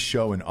on this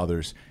show and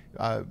others,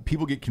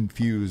 people get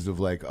confused of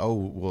like, oh,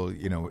 well,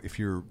 if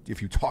you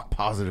talk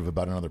positive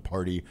about another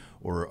party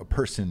or a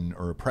person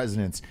or a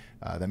president,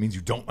 that means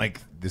you don't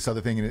like this other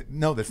thing. And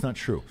no, that's not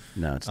true.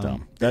 No, it's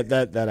dumb.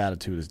 That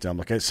attitude is dumb.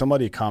 Like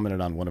somebody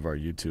commented on one of our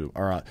YouTube,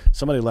 or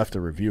somebody left a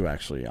review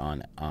actually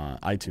on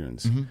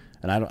iTunes.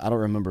 And I don't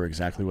remember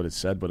exactly what it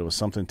said, but it was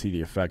something to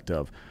the effect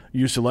of,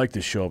 you used to like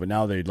this show, but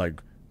now they like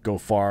go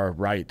far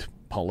right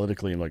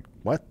politically. And like,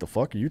 what the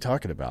fuck are you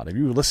talking about? Have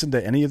you listened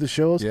to any of the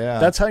shows? Yeah.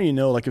 That's how you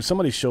know. Like if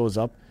somebody shows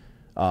up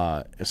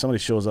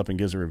and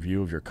gives a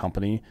review of your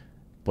company,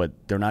 but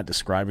they're not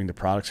describing the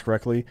products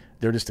correctly,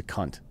 they're just a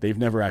cunt. They've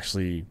never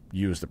actually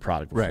used the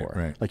product before.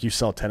 Right. Like you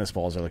sell tennis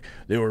balls, they're like,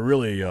 they were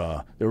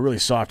really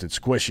soft and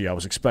squishy. I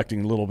was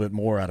expecting a little bit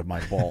more out of my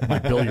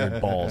billiard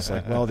balls.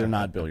 Like, well, they're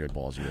not billiard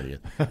balls, you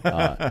idiot.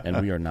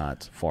 And we are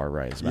not far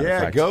right. As a matter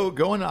of fact.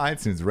 Go into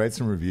iTunes, write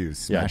some reviews,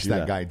 smash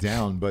that guy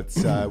down. But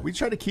we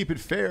try to keep it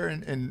fair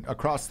and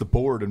across the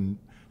board and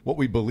what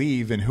we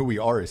believe and who we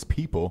are as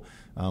people.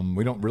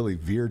 We don't really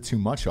veer too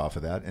much off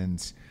of that. And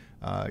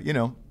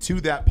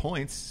to that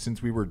point,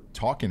 since we were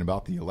talking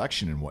about the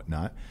election and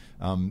whatnot,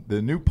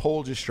 the new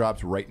poll just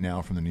dropped right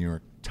now from the New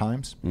York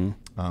Times.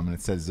 And it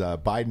says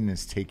Biden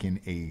has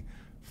taken a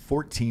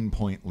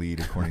 14-point lead,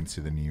 according to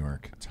the New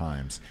York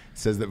Times. It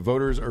says that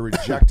voters are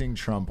rejecting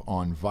Trump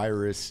on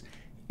virus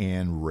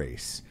and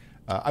race.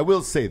 I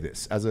will say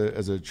this, as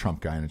a Trump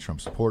guy and a Trump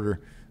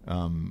supporter,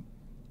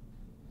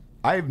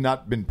 I have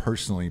not been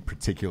personally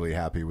particularly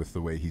happy with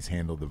the way he's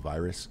handled the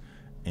virus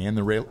and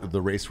the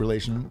race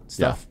relation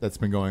stuff that's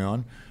been going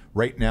on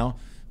right now.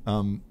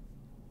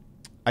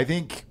 I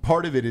think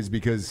part of it is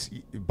because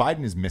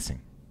Biden is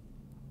missing.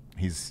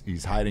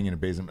 He's hiding in a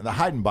basement. The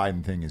hide and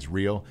Biden thing is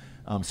real.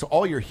 So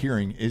all you're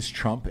hearing is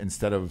Trump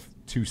instead of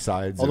two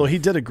sides. Although he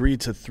did agree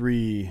to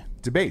 3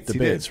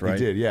 debates, right?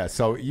 He did, yeah.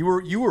 So you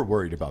were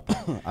worried about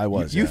that. I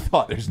was. You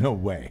thought there's no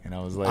way, and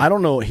I was like, I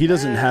don't know. He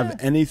doesn't have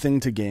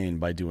anything to gain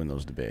by doing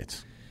those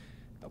debates.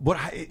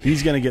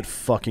 He's going to get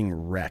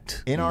fucking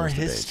wrecked in our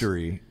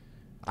history.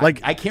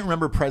 Like I can't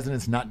remember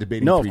presidents not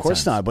debating. No, 3 of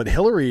course times. not. But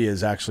Hillary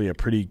is actually a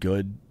pretty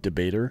good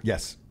debater.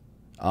 Yes.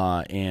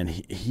 And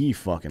he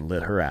fucking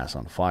lit her ass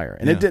on fire.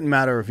 And it didn't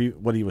matter if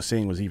what he was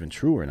saying was even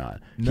true or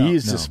not.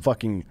 Just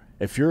fucking.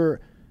 If you're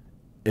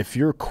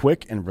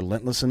quick and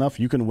relentless enough,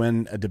 you can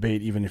win a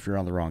debate even if you're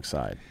on the wrong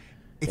side.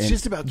 It's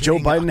just about Joe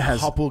Biden has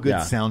a couple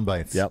good sound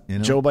bites. Yep.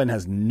 Joe Biden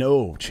has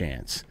no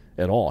chance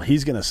at all.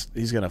 He's gonna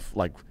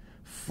like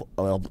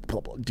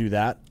do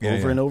that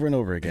over and over and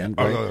over again,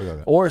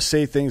 right? Or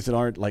say things that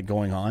aren't like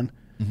going on.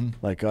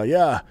 Like,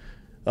 this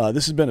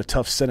has been a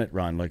tough Senate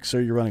run. Like,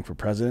 sir, you're running for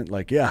president.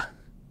 Like,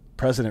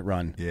 president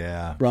run.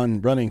 Yeah.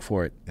 Running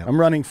for it. Yep. I'm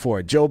running for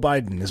it. Joe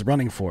Biden is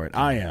running for it.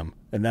 I am.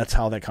 And that's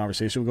how that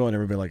conversation would go, and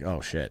everybody like,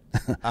 oh, shit.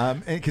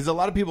 Because a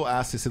lot of people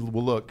asked, I said,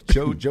 well, look,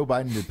 Joe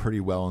Biden did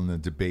pretty well in the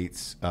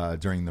debates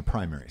during the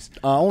primaries.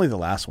 Only the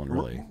last one,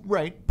 really.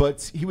 Right,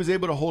 but he was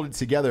able to hold it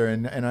together,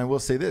 and I will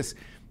say this.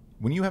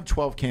 When you have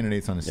 12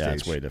 candidates on a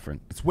stage, it's way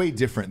different. It's way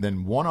different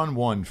than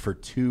one-on-one for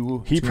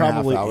two and a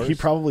half hours. He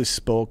probably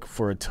spoke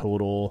for a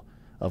total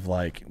of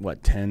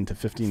 10 to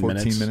 15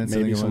 minutes,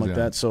 maybe something like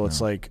that. So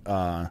it's like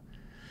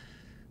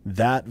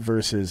that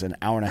versus an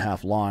hour and a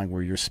half long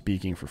where you're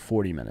speaking for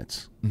 40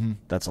 minutes. Mm-hmm.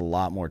 That's a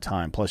lot more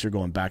time. Plus, you're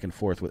going back and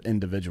forth with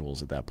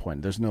individuals at that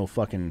point. There's no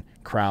fucking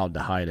crowd to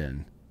hide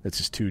in. It's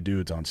just two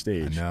dudes on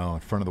stage. I know, in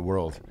front of the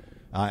world.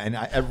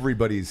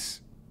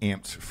 Everybody's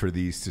amped for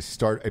these to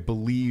start. I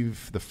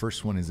believe the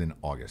first one is in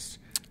August.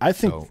 I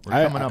think so we're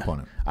coming up on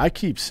it. I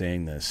keep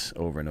saying this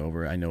over and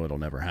over. I know it'll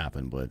never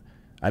happen, but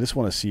I just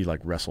want to see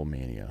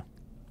WrestleMania.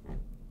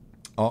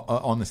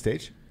 On the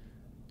stage?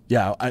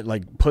 Yeah,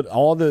 I put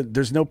all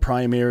there's no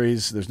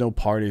primaries, there's no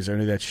parties or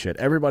any of that shit.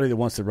 Everybody that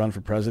wants to run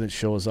for president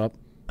shows up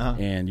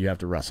and you have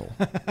to wrestle.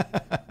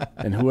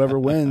 And whoever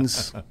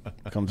wins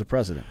becomes a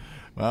president.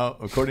 Well,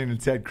 according to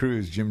Ted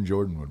Cruz, Jim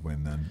Jordan would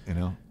win then,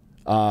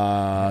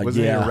 Wasn't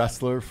he a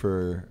wrestler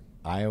for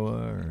Iowa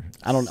or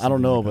I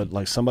don't know,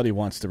 but somebody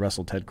wants to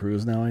wrestle Ted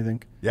Cruz now, I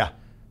think. Yeah.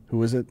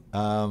 Who is it?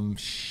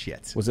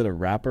 Shit. Was it a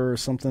rapper or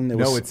something?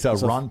 It's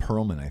Ron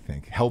Perlman, I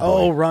think. Hellboy.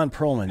 Oh, Ron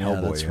Perlman. Yeah,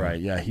 Hellboy, that's right.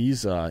 Yeah,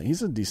 he's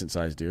a decent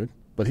sized dude,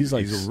 but he's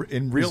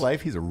in real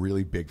life, he's a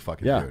really big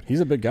fucking dude. Yeah, he's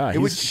a big guy. It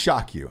would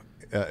shock you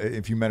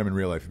if you met him in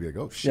real life. You'd be like,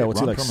 oh shit. Yeah,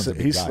 what's Ron he Perlman's a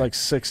big he's guy.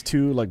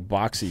 6'2",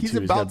 boxy. He's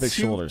got big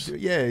shoulders.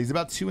 Yeah, he's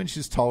about 2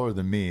 inches taller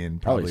than me, and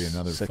probably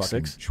another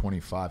 6'6"?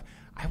 25.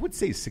 I would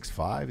say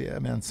 6'5". Yeah,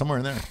 man, somewhere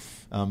in there.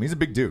 He's a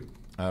big dude,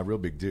 real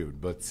big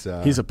dude. But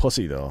he's a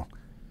pussy though.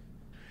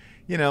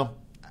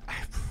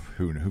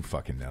 Who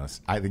fucking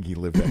knows? I think he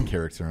lived that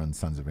character on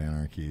Sons of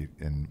Anarchy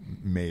and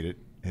made it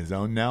his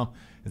own now.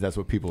 Is that's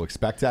what people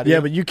expect out of you? Yeah,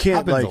 but you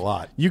can't happens a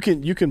lot. You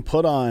can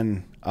put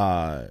on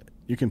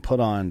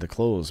the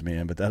clothes,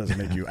 man, but that doesn't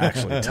make you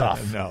actually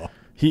tough. No.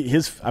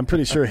 I'm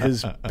pretty sure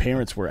his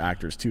parents were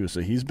actors too,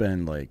 so he's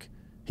been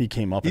he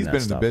came up. He's in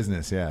been that in the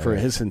business, for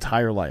his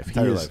entire life.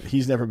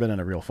 He's never been in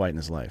a real fight in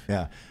his life.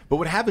 Yeah, but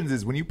what happens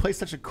is when you play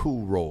such a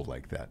cool role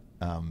like that,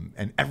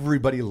 and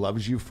everybody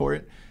loves you for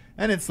it,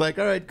 and it's like,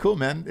 all right, cool,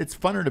 man. It's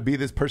funner to be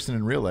this person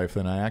in real life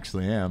than I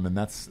actually am, and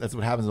that's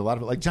what happens a lot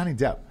of it. Like Johnny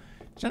Depp.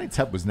 Johnny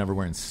Depp was never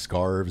wearing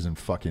scarves and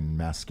fucking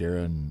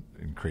mascara and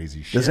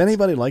crazy shit. Does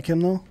anybody like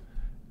him though?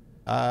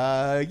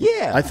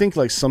 Yeah. I think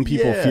some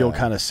people feel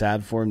kind of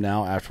sad for him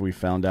now after we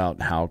found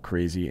out how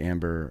crazy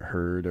Amber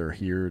Heard or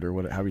Heard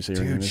or how you say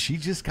her name is. She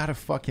just got a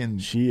fucking...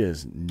 She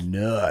is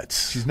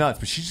nuts. She's nuts,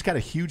 but she just got a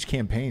huge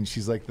campaign.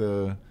 She's like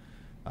the...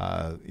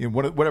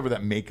 whatever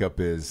that makeup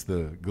is,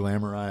 the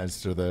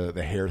glamorized or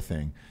the hair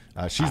thing.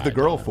 She's the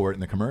girl for it in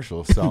the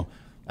commercial, so...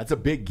 That's a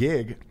big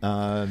gig.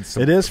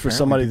 It is for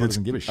somebody that's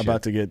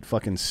about to get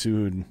fucking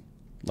sued.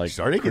 She's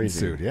already getting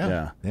sued.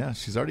 Yeah.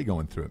 She's already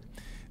going through it.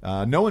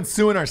 No one's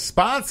suing our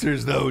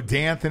sponsors though,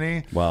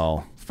 D'Anthony.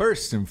 Well,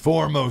 first and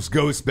foremost,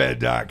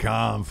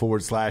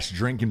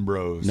 ghostbed.com/Drinkin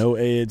Bros. No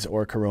AIDS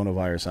or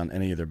coronavirus on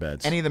any of their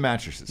beds. Any of the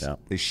mattresses. Yeah.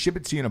 They ship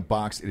it to you in a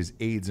box. It is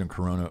AIDS and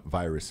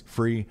coronavirus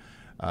free.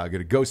 Go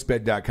to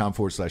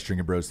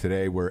ghostbed.com/Drinkin Bros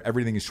today, where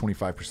everything is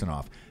 25%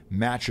 off.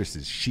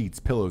 Mattresses, sheets,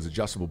 pillows,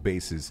 adjustable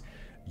bases.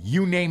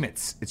 You name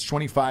it. It's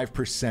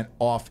 25%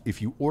 off.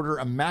 If you order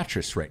a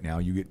mattress right now,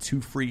 you get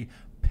 2 free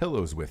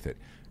pillows with it.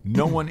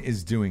 No one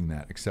is doing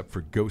that except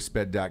for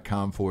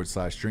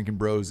ghostbed.com/Drinkin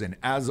Bros. And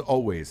as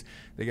always,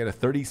 they get a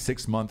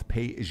 36-month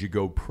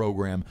pay-as-you-go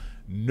program.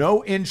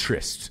 No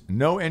interest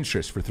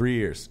for 3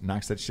 years.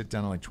 Knocks that shit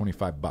down to like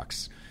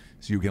 $25.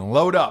 So you can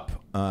load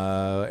up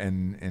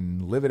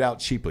and live it out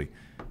cheaply.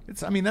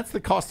 That's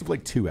the cost of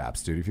like 2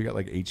 apps, dude. If you got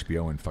like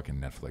HBO and fucking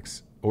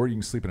Netflix. Or you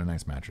can sleep in a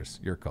nice mattress.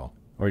 Your call.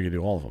 Or you can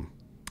do all of them.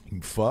 You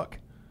can fuck.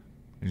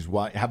 And just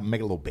make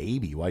a little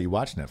baby while you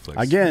watch Netflix.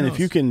 Again, if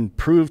you can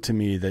prove to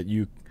me that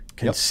you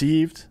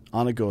conceived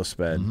on a ghost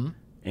bed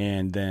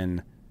and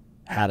then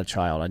had a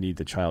child, I need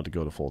the child to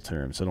go to full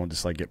term. So don't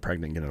just get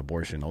pregnant and get an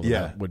abortion. Although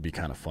that would be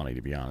kind of funny,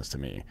 to be honest to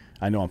me.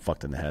 I know I'm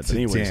fucked in the head. But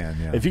anyways,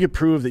 if you could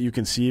prove that you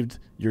conceived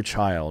your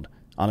child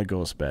on a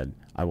ghost bed,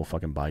 I will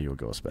fucking buy you a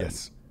ghost bed.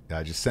 Yes.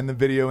 Just send the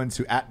video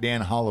into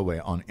 @Dan_Hollaway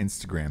on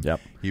Instagram.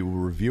 Yep. He will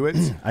review it.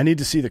 I need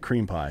to see the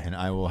cream pie. And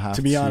I will have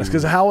to be honest,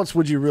 because how else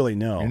would you really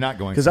know? You're not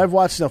going to. Because I've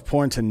watched enough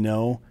porn to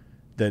know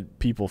that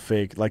people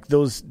fake,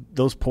 those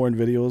porn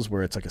videos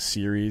where it's like a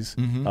series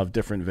of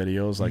different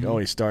videos.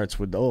 He starts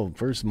with,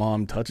 first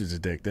mom touches his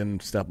dick, then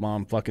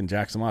stepmom fucking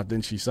jacks him off,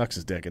 then she sucks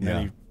his dick, and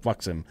then he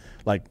fucks him.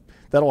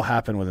 That'll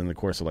happen within the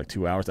course of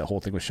 2 hours. That whole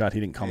thing was shot. He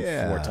didn't come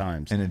 4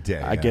 times in a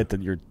day. I get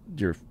that you're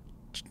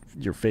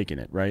faking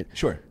it, right?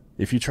 Sure.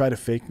 If you try to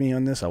fake me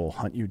on this, I will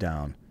hunt you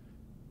down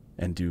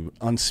and do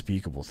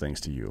unspeakable things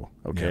to you,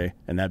 okay? Yep.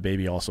 And that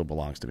baby also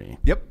belongs to me.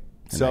 Yep.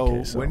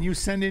 So when you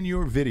send in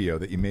your video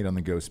that you made on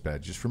the ghost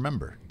bed, just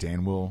remember,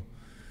 Dan will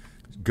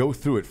go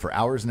through it for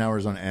hours and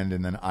hours on end,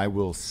 and then I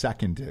will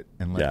second it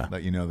and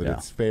let you know that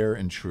it's fair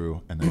and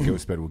true, and then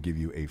Ghost Bed will give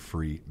you a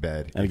free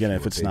bed. And again,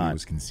 if it's not,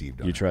 was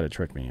conceived on you try to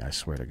trick me, I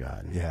swear to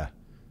God. Yeah.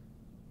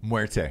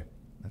 Muerte.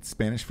 That's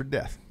Spanish for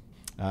death.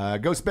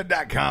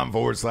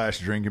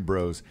 Ghostbed.com/Drinkin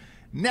Bros.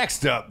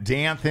 Next up,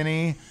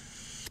 D'Anthony,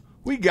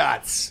 we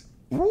got...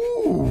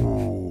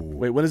 Ooh.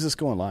 Wait, when is this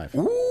going live?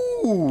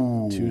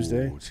 Ooh.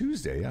 Tuesday,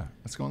 yeah.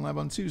 It's going live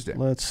on Tuesday.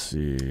 Let's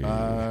see. We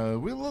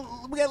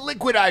got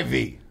Liquid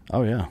IV.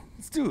 Oh, yeah.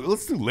 Let's do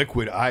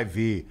Liquid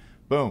IV.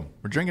 Boom.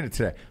 We're drinking it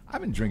today.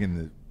 I've been drinking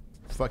the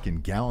fucking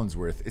gallons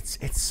worth.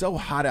 It's so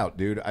hot out,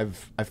 dude.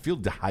 I feel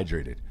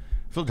dehydrated.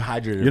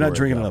 You're not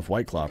drinking enough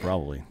White Claw,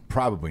 probably.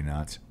 Probably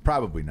not.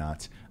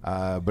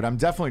 But I'm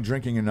definitely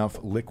drinking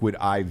enough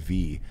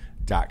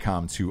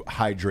liquidiv.com to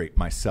hydrate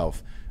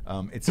myself.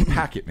 It's a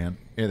packet, man.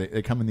 Yeah,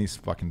 they come in these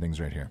fucking things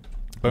right here.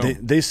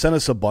 They sent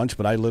us a bunch,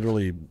 but I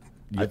literally...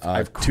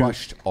 I've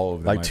crushed all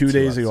of them. Like 2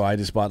 days ago, I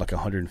just bought like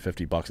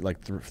 $150,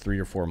 like 3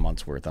 or 4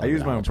 months worth. I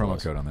used my own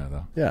promo code on there,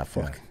 though. Yeah,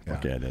 fuck yeah, I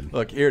did.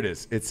 Look, here it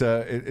is. It's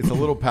a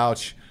little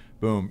pouch.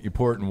 Boom. You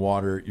pour it in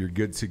water. You're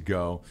good to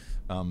go.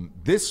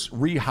 This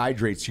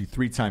rehydrates you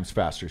 3 times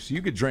faster. So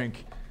you could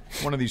drink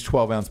one of these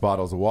 12-ounce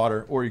bottles of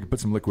water, or you could put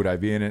some Liquid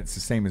IV in it. It's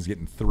the same as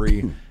getting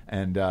 3.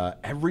 And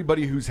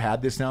everybody who's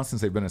had this now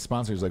since they've been a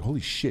sponsor is like,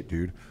 holy shit,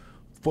 dude.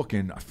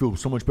 Fucking, I feel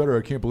so much better.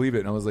 I can't believe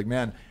it. And I was like,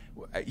 man,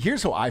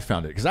 here's how I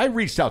found it. Because I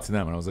reached out to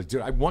them and I was like, dude,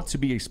 I want to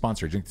be a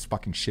sponsor. I drink this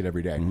fucking shit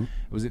every day. It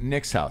was at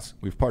Nick's house.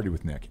 We've partied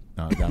with Nick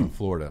down in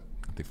Florida.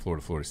 I think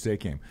Florida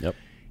State game. Yep.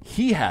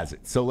 He has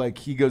it. So like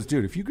he goes,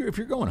 dude, if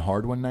you're going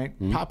hard one night,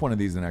 pop one of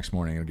these the next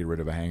morning and it'll get rid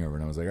of a hangover.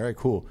 And I was like, all right,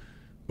 cool.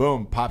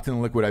 Boom, popped in the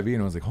Liquid IV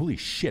and I was like, holy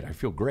shit, I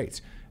feel great.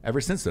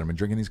 Ever since then, I've been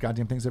drinking these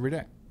goddamn things every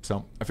day.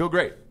 So I feel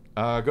great.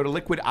 Go to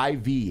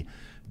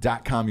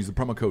liquidiv.com. Use the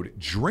promo code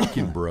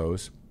Drinkin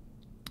Bros.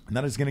 And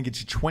that is going to get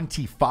you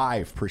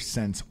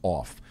 25%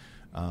 off.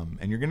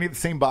 And you're going to get the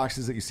same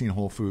boxes that you see in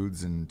Whole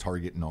Foods and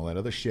Target and all that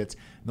other shit.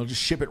 And they'll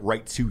just ship it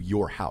right to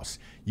your house.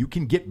 You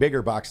can get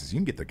bigger boxes. You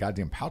can get the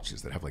goddamn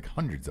pouches that have like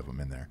hundreds of them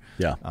in there.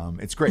 Yeah.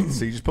 It's great.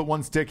 So you just put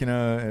one stick in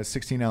a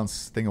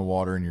 16-ounce thing of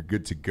water and you're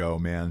good to go,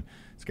 man.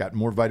 It's got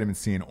more vitamin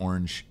C and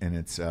orange, and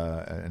it's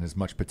and as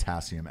much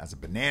potassium as a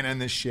banana in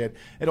this shit.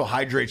 It'll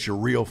hydrate you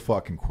real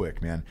fucking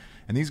quick, man.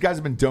 And these guys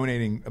have been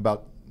donating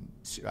about,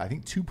 I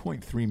think,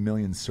 2.3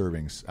 million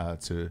servings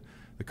to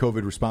the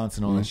COVID response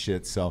and all that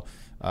shit. So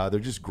they're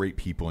just great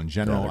people in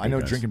general. I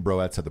know Drinkin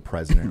Broettes had the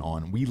president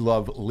on. We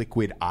love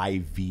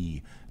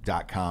liquidiv.com.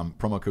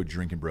 Promo code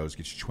Drinkin Bros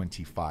gets you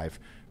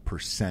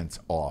 25%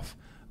 off.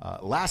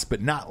 Last but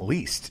not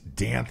least,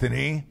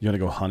 D'Anthony. You want to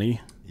go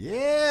honey?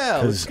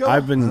 Yeah, let's go.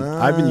 I've been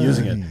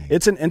using it.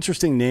 It's an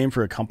interesting name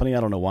for a company. I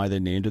don't know why they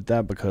named it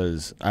that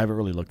because I haven't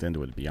really looked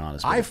into it, to be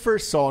honest. I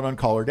first saw it on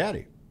Call Her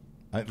Daddy.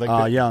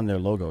 Yeah, on their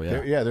logo.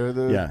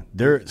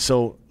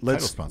 So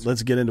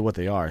let's get into what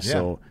they are. Yeah.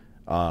 So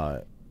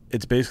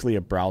it's basically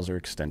a browser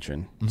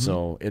extension.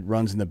 So it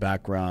runs in the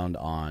background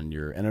on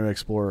your Internet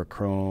Explorer,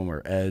 Chrome,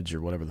 or Edge, or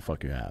whatever the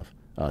fuck you have,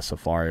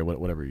 Safari,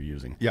 whatever you're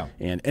using. Yeah.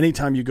 And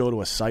anytime you go to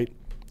a site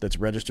that's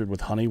registered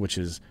with Honey, which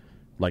is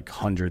like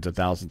hundreds of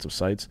thousands of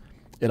sites,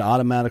 it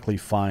automatically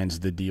finds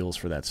the deals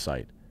for that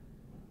site.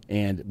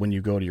 And when you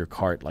go to your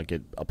cart, like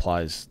it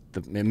applies,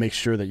 it makes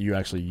sure that you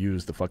actually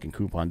use the fucking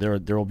coupon. There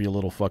will be a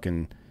little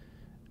fucking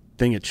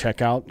thing at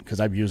checkout, because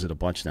I've used it a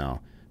bunch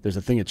now. There's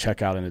a thing at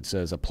checkout and it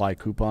says apply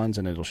coupons,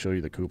 and it'll show you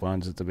the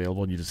coupons that's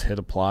available. And you just hit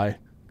apply,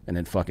 and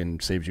it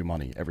fucking saves you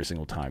money every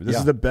single time. This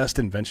is the best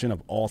invention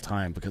of all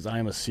time because I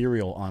am a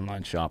serial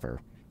online shopper.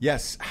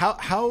 Yes.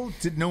 How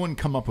did no one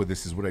come up with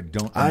this is what I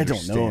don't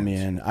understand. I don't know,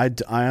 man.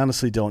 I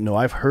honestly don't know.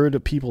 I've heard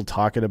of people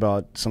talking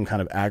about some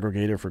kind of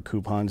aggregator for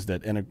coupons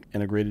that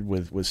integrated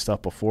with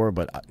stuff before,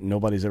 but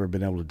nobody's ever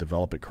been able to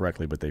develop it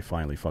correctly, but they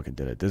finally fucking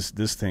did it.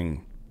 This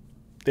thing,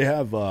 they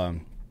have,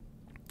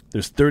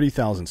 there's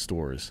 30,000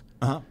 stores,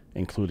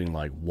 including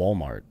like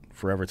Walmart,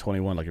 Forever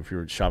 21, like if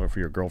you're shopping for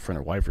your girlfriend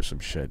or wife or some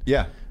shit.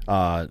 Yeah.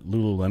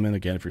 Lululemon,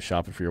 again, if you're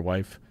shopping for your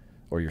wife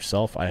or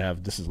yourself.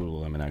 This is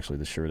Lululemon, actually.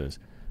 This shirt is.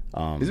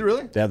 Is it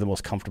really? They have the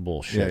most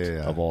comfortable shit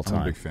of all time.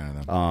 I'm a big fan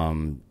of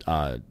them.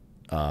 They're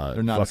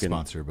not a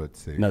sponsor, but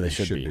they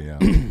should be.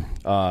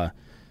 Yeah.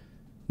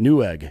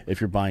 Newegg,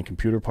 if you're buying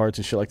computer parts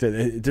and shit like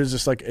that, there's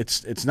just like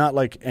it's not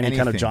like any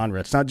kind of genre.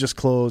 It's not just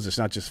clothes. It's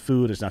not just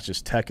food. It's not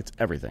just tech. It's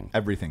everything.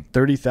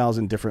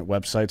 30,000 different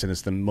websites, and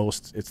it's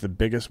the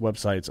biggest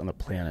websites on the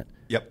planet.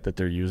 Yep. That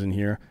they're using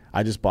here.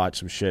 I just bought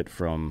some shit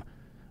from,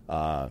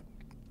 I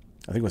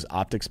think it was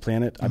Optics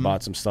Planet. I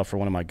bought some stuff for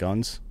one of my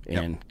guns,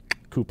 and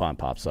coupon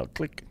pops up.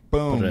 Click.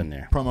 Boom. Put it in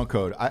there. Promo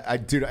code.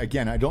 Dude,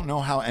 again, I don't know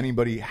how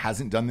anybody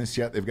hasn't done this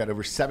yet. They've got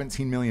over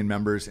 17 million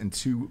members and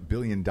 $2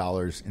 billion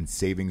in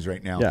savings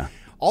right now. Yeah.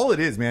 All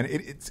it is, man,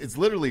 it's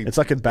literally... It's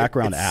like a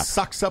background app. It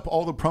sucks up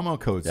all the promo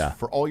codes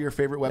for all your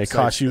favorite websites. It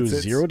costs you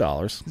 $0.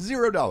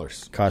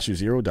 $0. Costs you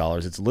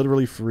 $0. It's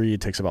literally free. It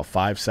takes about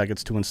 5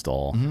 seconds to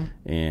install.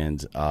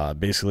 And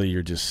basically,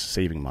 you're just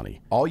saving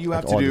money. All you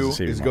have to do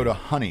is go to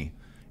Honey,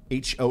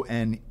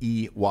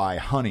 HONEY,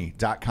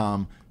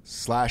 honey.com,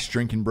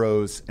 honey.com/Drinkin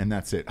Bros, and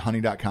that's it.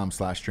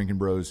 honey.com/Drinkin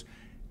Bros,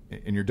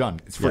 and you're done.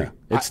 It's free.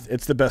 Yeah.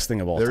 It's the best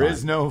thing of all time. There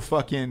is no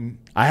fucking...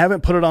 I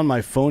haven't put it on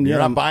my phone yet. You're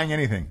not buying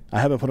anything. I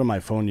haven't put it on my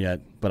phone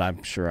yet, but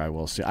I'm sure I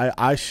will see.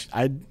 I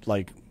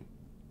like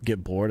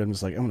get bored. I'm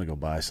just like, I'm going to go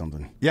buy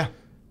something. Yeah.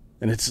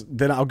 And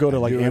then I'll go to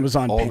like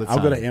Amazon.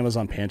 I'll go to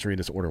Amazon Pantry and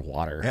just order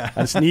water. Yeah.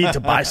 I just need to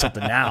buy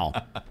something now.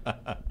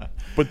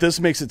 But this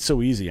makes it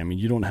so easy. I mean,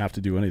 you don't have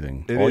to do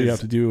anything. All you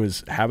have to do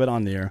is have it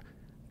on there,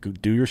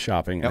 do your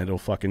shopping, and it'll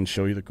fucking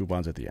show you the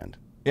coupons at the end.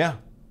 Yeah.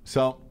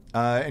 So,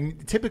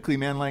 and typically,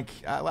 man, like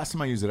last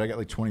time I used it, I got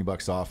like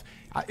 $20 off.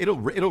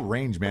 It'll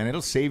range, man.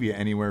 It'll save you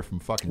anywhere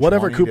from fucking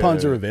whatever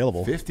coupons are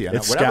available. 50,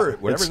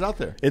 whatever's out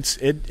there. It's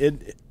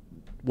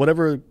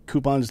whatever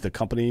coupons the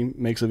company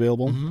makes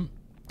available. Mm-hmm.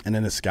 And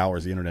then it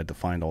scours the internet to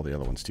find all the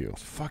other ones, too.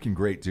 It's fucking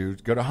great,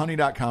 dude. Go to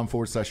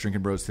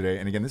honey.com/Drinkin Bros today.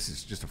 And again, this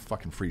is just a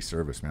fucking free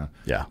service, man.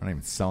 Yeah. I'm not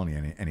even selling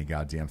you any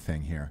goddamn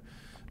thing here.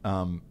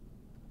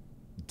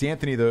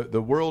 D'Anthony, the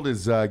world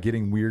is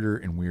getting weirder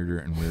and weirder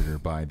and weirder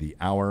by the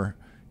hour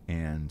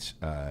and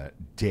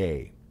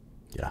day.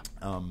 Yeah.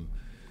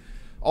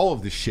 All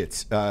of this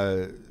shit.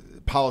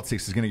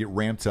 Politics is going to get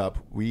ramped up.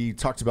 We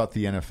talked about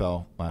the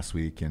NFL last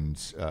week and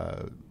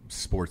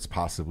sports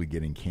possibly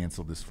getting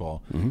canceled this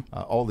fall. Mm-hmm.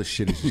 All this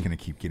shit is just going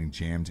to keep getting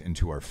jammed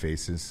into our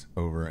faces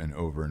over and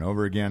over and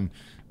over again.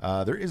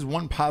 There is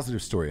one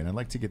positive story, and I'd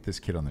like to get this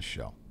kid on the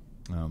show.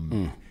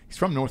 He's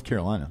from North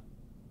Carolina.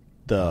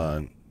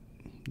 The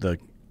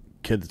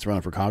kid that's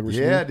running for Congress?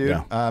 Yeah, dude.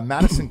 Yeah.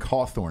 Madison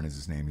Cawthorn is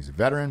his name. He's a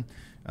veteran.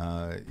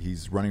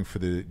 He's running for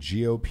the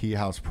GOP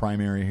House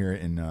primary here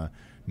in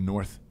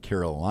North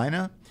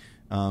Carolina.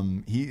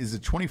 He is a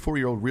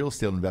 24-year-old real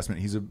estate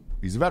investment. He's a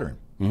veteran,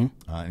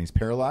 and he's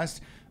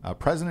paralyzed.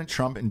 President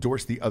Trump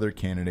endorsed the other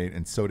candidate,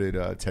 and so did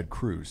Ted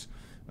Cruz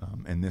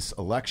in this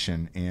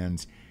election,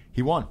 and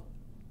he won.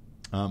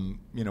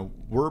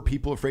 Were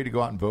people afraid to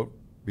go out and vote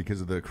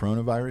because of the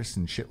coronavirus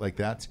and shit like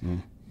that?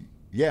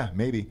 Yeah,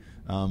 maybe.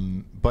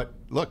 But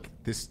look,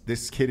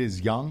 this kid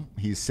is young.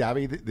 He's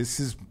savvy. This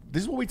is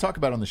what we talk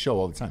about on the show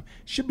all the time.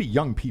 It should be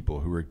young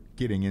people who are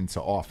getting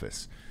into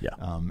office,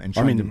 and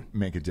trying to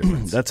make a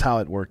difference. That's how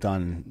it worked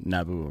on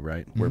Naboo,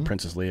 right? Where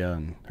Princess Leia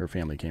and her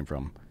family came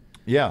from.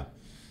 Yeah.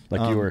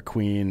 Like you were a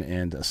queen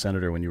and a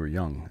senator when you were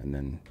young, and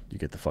then you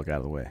get the fuck out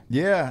of the way.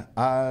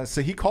 Yeah.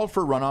 So he called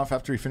for a runoff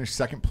after he finished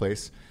second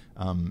place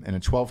in a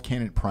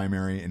 12-candidate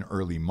primary in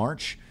early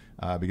March.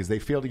 Because they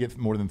failed to get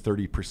more than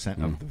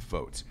 30% of the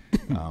vote.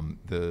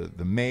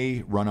 The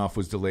May runoff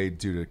was delayed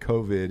due to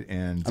COVID,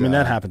 and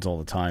that happens all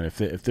the time.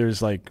 If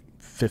there's like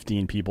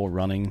 15 people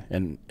running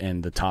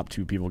and the top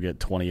two people get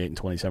 28 and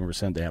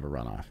 27%, they have a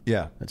runoff.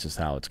 Yeah, that's just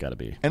how it's got to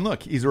be. And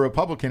look, he's a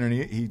Republican, and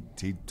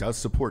he does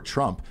support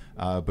Trump,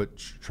 but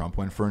Trump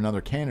went for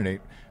another candidate,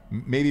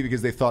 maybe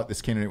because they thought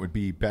this candidate would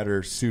be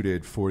better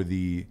suited for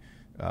the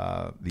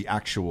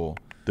actual.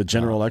 The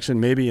general election,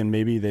 maybe, and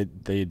maybe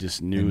they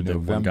just knew that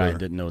one guy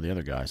didn't know the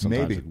other guy.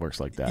 Sometimes it works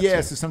like that. Yeah,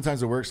 so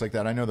sometimes it works like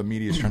that. I know the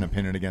media is trying to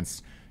pin it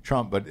against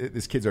Trump, but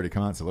this kid's already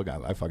come out and said, look,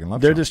 I fucking love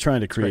Trump. They're just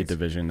trying to create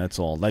division, that's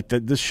all. Like,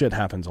 this shit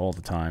happens all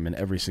the time in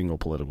every single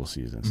political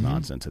season. It's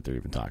nonsense that they're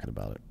even talking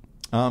about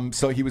it.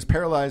 So he was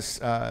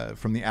paralyzed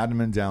from the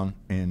abdomen down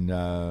in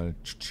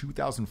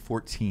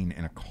 2014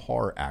 in a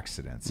car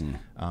accident.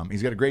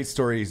 He's got a great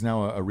story. He's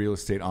now a real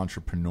estate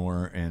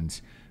entrepreneur,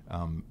 and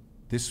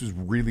this was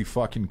really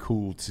fucking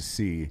cool to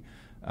see.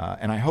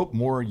 And I hope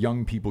more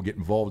young people get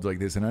involved like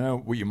this. And I know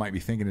what you might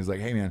be thinking is like,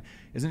 hey, man,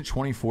 isn't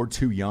 24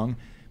 too young?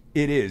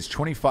 It is.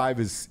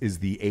 25 is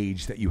the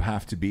age that you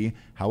have to be.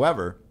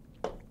 However,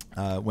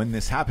 when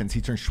this happens,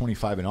 he turns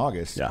 25 in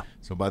August. Yeah.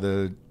 So by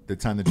the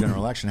time the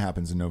general election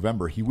happens in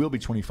November, he will be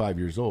 25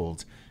 years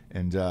old.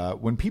 And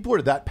when people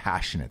are that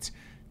passionate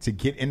to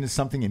get into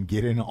something and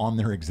get in on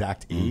their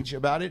exact age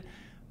about it,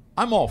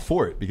 I'm all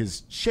for it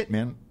because, shit,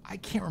 man, I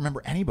can't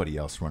remember anybody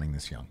else running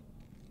this young.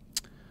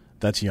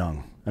 That's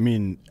young. I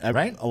mean,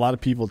 right? A lot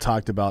of people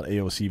talked about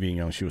AOC being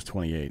young. She was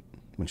 28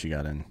 when she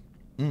got in.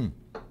 And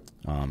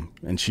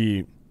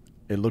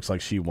it looks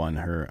like she won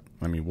her.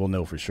 I mean, we'll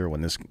know for sure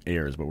when this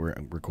airs, but we're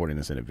recording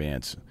this in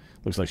advance.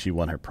 Looks like she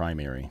won her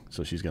primary,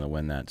 so she's going to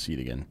win that seat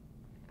again.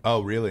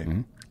 Oh,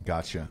 really?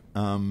 Gotcha.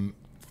 2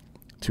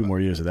 more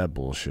years of that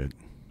bullshit.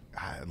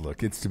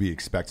 Look, it's to be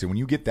expected. When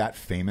you get that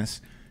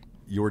famous,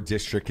 your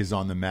district is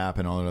on the map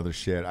and all that other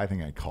shit. I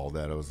think I called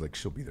that. I was like,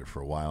 she'll be there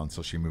for a while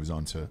until she moves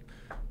on to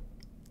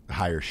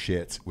higher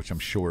shit, which I'm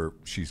sure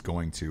she's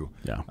going to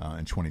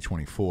in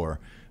 2024.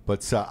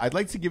 But I'd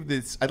like to get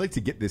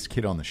this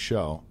kid on the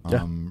show.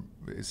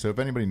 So if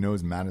anybody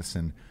knows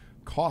Madison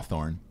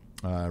Cawthorn,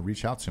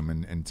 reach out to him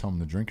and tell him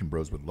the Drinkin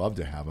Bros would love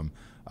to have him.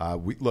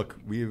 We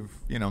have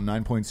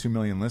 9.2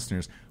 million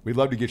listeners. We'd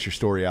love to get your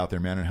story out there,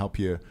 man, and help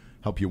you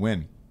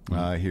win.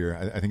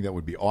 Here, I think that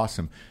would be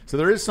awesome. So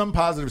there is some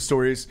positive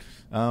stories,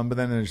 but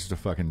then there's just a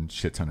fucking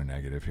shit ton of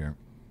negative here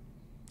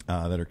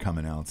that are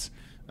coming out,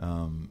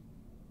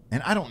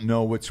 and I don't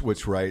know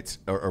what's right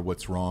or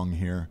what's wrong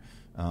here.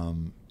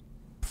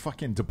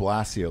 Fucking De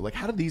Blasio, like,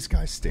 how do these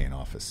guys stay in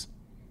office?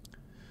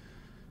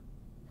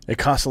 It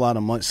costs a lot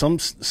of money.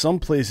 Some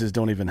places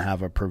don't even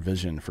have a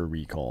provision for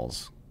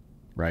recalls,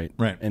 right?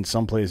 Right. In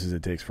some places,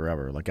 it takes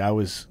forever. Like I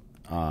was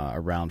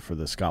around for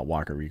the Scott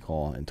Walker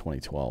recall in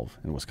 2012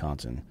 in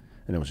Wisconsin,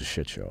 and it was a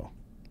shit show.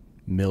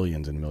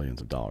 Millions and millions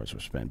of dollars were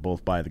spent,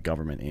 both by the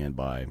government and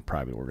by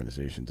private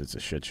organizations. It's a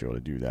shit show to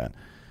do that.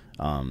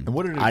 And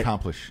what did it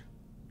accomplish?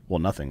 Well,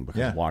 nothing,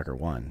 because Walker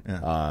won.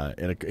 Yeah.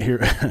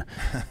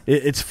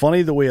 It's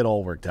funny the way it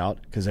all worked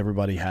out, because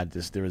everybody had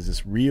this. There was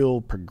this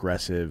real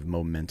progressive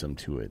momentum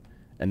to it,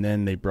 and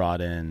then they brought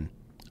in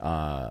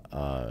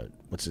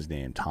what's his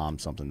name, Tom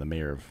something, the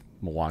mayor of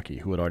Milwaukee,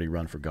 who had already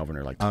run for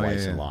governor like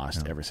twice and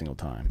lost every single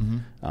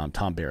time. Mm-hmm.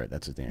 Tom Barrett,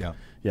 that's his name.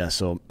 Yeah.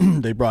 So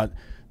they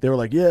were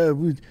like, yeah,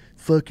 we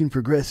fucking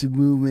progressive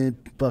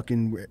movement,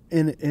 fucking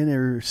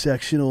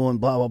intersectional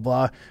and blah, blah,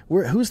 blah.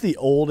 Who's the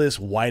oldest,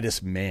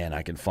 whitest man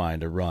I can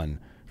find to run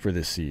for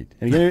this seat?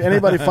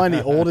 Anybody find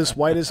the oldest,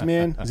 whitest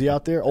man? Is he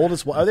out there? Oh,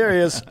 there he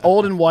is,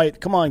 old and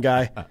white. Come on,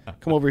 guy.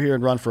 Come over here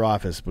and run for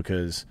office,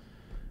 because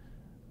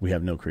we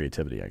have no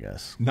creativity, I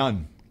guess.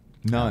 None.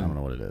 I don't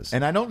know what it is.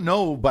 And I don't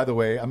know, by the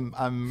way,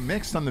 I'm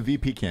mixed on the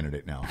VP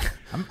candidate now.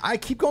 I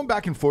keep going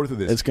back and forth with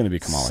this. It's going to be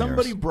Kamala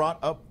Somebody Harris.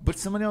 brought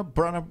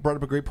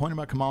up a great point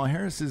about Kamala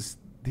Harris is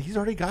he's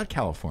already got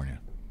California.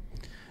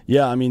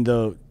 Yeah, I mean,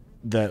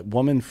 that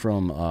woman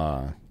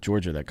from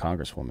Georgia, that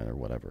congresswoman or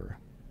whatever.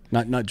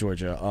 Not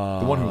Georgia.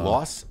 The one who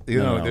lost?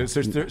 No.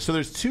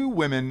 There's two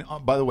women,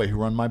 by the way, who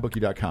run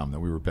mybookie.com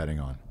that we were betting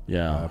on.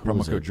 Yeah.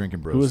 Promo code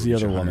Drinkin Bros. Who was the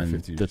other woman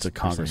that's a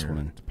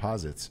congresswoman?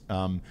 Deposits.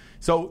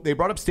 So they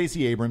brought up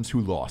Stacey Abrams,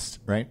 who lost,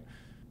 right?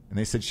 And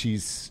they said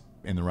she's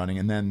in the running.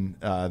 And then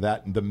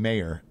the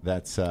mayor,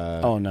 that's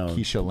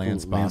Keisha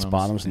Lance Bottoms. Lance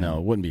Bottoms? No,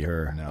 it wouldn't be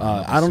her.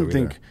 No, I don't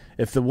think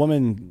if the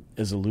woman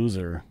is a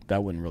loser,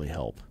 that wouldn't really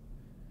help.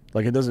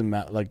 Like, it doesn't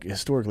matter. Like,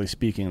 historically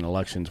speaking, in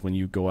elections, when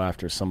you go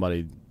after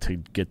somebody to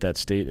get that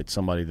state, it's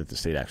somebody that the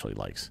state actually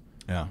likes.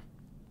 Yeah.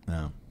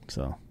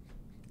 So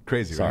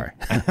crazy. Sorry.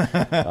 Right?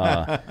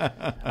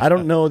 I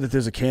don't know that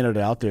there's a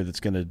candidate out there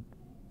that's going to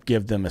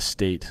give them a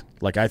state.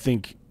 Like, I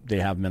think they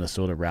have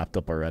Minnesota wrapped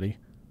up already.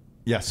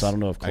 Yes. So I don't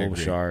know if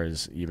Klobuchar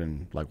is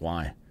even, like,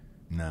 why?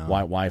 No.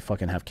 Why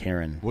fucking have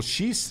Karen? Well,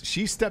 she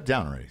stepped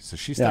down already. So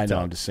she stepped down.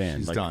 I know. I'm just saying.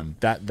 She's like, done.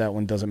 That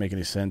one doesn't make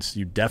any sense.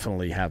 You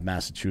definitely have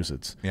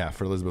Massachusetts. Yeah,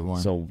 for Elizabeth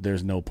Warren. So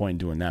there's no point in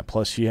doing that.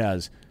 Plus, you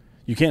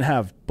can't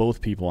have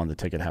both people on the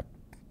ticket have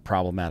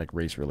problematic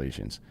race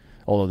relations.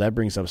 Although that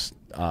brings up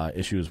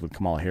issues with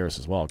Kamala Harris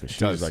as well, because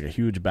she's like a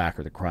huge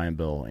backer of the crime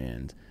bill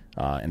and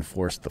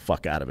enforced the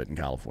fuck out of it in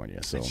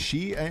California. So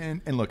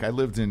and look, I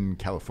lived in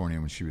California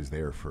when she was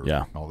there for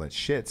all that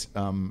shit.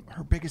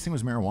 Her biggest thing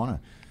was marijuana.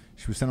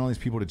 She was sending all these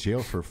people to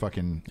jail for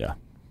fucking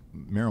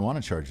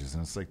marijuana charges,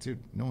 and it's like, dude,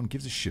 no one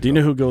gives a shit. Do you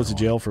know who goes to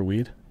jail for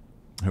weed?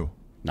 Who?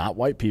 Not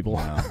white people.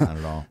 No, not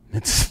at all.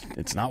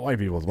 It's not white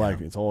people. It's black.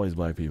 It's always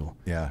black people.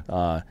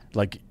 Yeah.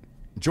 Like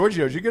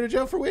Giorgio, did you go to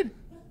jail for weed?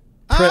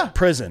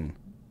 Prison.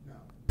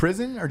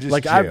 Prison or just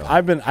like jail?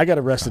 I got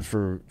arrested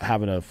for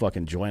having a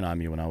fucking joint on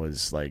me when I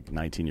was like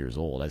 19 years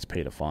old. I just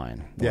paid a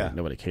fine.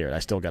 Nobody cared. I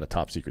still got a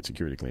top secret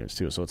security clearance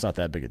too, so it's not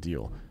that big a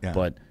deal. Yeah.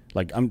 But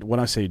like when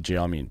I say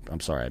jail, I mean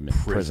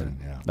prison.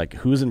 Yeah. Like,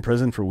 who's in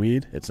prison for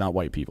weed? It's not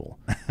white people.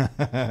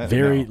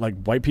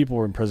 Like, white people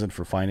are in prison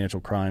for financial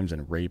crimes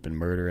and rape and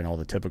murder and all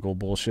the typical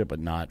bullshit, but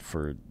not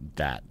for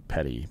that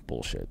petty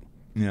bullshit.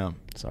 Yeah.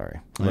 Sorry.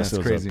 Unless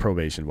it was a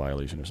probation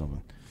violation or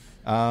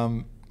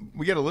something.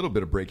 We got a little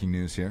bit of breaking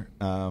news here,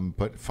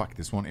 but fuck,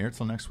 this won't air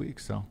till next week.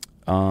 So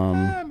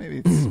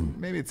maybe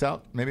it's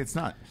out, maybe it's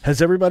not.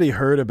 Has everybody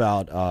heard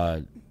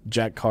about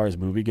Jack Carr's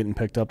movie getting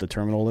picked up, The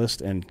Terminal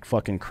List, and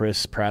fucking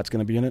Chris Pratt's going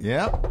to be in it?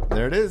 Yeah,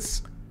 there it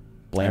is.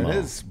 Blammo. There it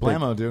is.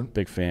 Blammo, dude.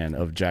 Big fan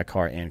of Jack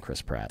Carr and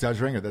Chris Pratt. Dodge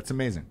Ringer, that's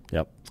amazing.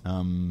 Yep.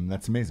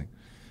 That's amazing.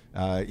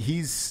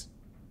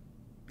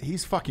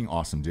 He's fucking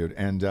awesome, dude.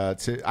 And I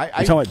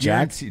talking about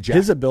Jack?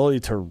 His ability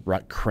to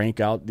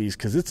crank out these,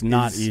 because it's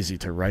not easy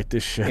to write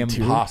this shit.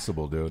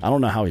 Impossible, dude. I don't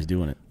know how he's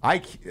doing it.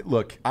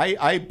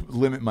 I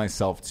limit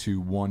myself to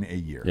one a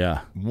year.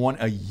 Yeah, one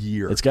a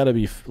year. It's got to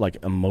be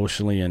like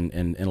emotionally and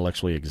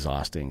intellectually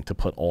exhausting to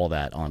put all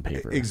that on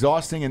paper.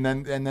 Exhausting, and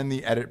then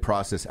the edit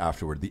process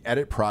afterward. The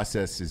edit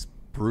process is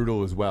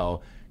brutal as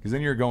well, because then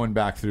you're going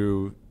back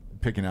through,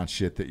 picking out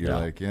shit that you're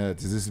like,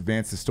 does this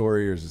advance the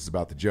story or is this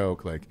about the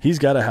joke? Like, he's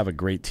got to have a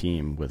great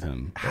team with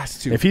him. Has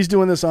to. If he's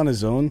doing this on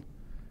his own,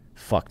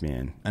 fuck,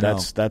 man,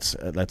 that's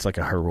like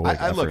a heroic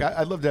effort.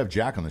 I'd love to have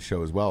Jack on the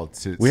show as well.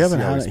 We haven't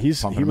had it. He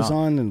was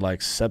on in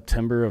like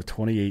September of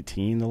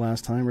 2018 the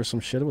last time or some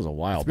shit. It was a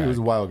while back. It was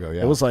a while ago.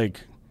 Yeah, it was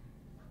like,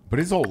 but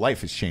his whole life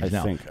has changed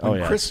now.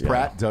 When Chris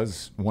Pratt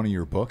does one of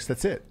your books,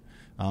 that's it.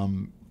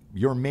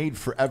 You're made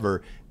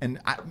forever, and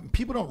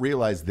people don't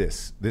realize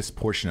this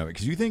portion of it,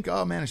 because you think,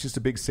 oh man, it's just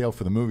a big sale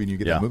for the movie and you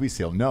get that movie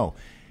sale. No,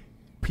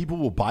 people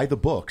will buy the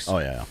books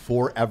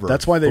forever.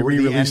 That's why they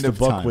re-released the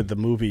book with the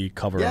movie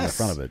cover on the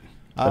front of it.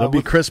 It'll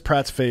be Chris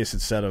Pratt's face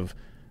instead of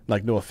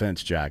Like, no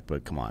offense, Jack,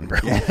 but come on, bro.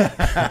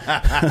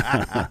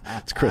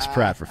 It's Chris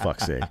Pratt, for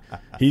fuck's sake.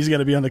 He's going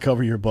to be on the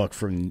cover of your book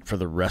for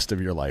the rest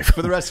of your life.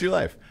 For the rest of your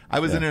life. I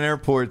was in an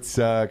airport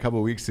a couple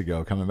of weeks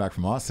ago coming back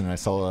from Austin, and I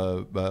saw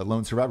a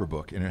Lone Survivor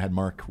book, and it had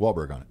Mark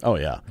Wahlberg on it. Oh,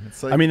 yeah.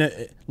 It's like, I mean,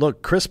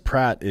 look, Chris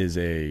Pratt is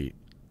a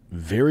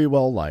very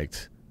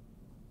well-liked,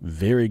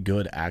 very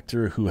good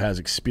actor who has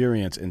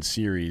experience in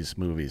series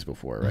movies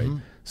before, right? Mm-hmm.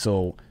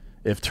 So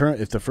if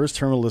the first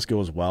term of the list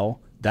goes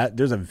well,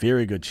 there's a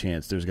very good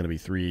chance there's going to be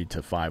 3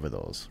 to 5 of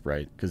those,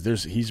 right?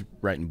 Because he's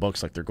writing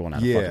books like they're going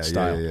out of fucking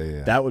style.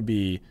 Yeah. That would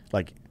be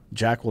like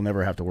Jack will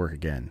never have to work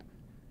again.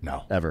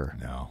 No. Ever.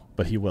 No.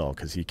 But he will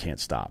because he can't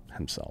stop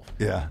himself.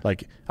 Yeah.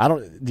 Like,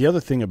 the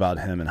other thing about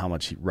him and how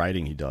much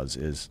writing he does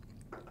is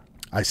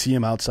I see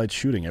him outside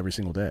shooting every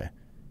single day.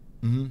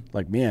 Mm-hmm.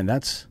 Like, man,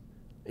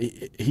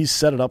 he's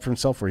set it up for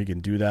himself where he can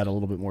do that a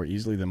little bit more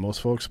easily than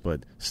most folks,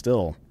 but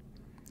still,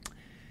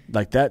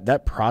 like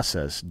that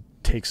process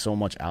takes so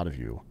much out of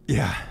you.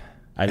 Yeah.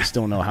 I just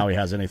don't know how he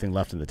has anything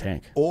left in the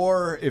tank.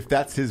 Or if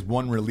that's his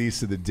one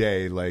release of the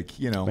day, like,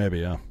 maybe,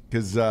 yeah.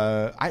 Because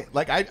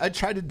I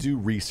try to do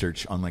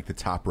research on like the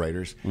top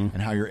writers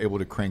and how you're able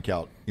to crank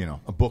out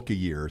a book a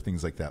year or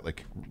things like that,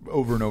 like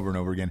over and over and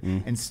over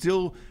again, and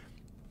still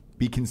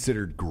be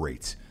considered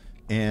great.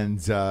 And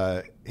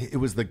there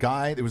was a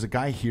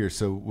guy here.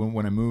 So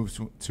when I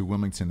moved to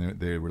Wilmington,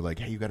 they were like,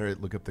 "Hey, you got to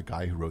look up the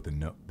guy who wrote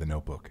the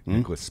Notebook,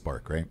 Nicholas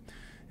Spark, right?"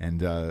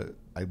 And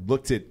I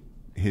looked at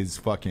his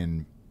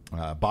fucking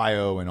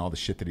bio and all the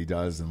shit that he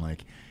does, and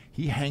like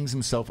he hangs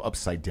himself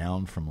upside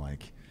down from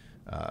like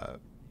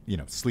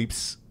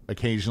sleeps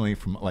occasionally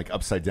from like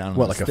upside down.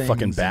 What, like a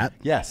fucking bat?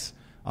 Yes.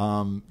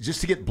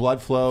 Just to get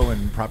blood flow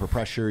and proper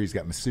pressure. He's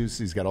got masseuse.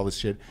 He's got all this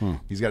shit.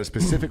 He's got a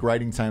specific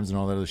writing times and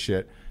all that other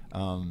shit.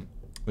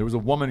 There was a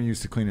woman who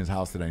used to clean his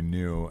house that I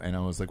knew, and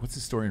I was like, "What's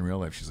his story in real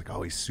life?" She's like,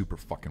 "Oh, he's super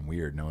fucking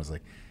weird." And I was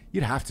like,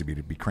 "You'd have to be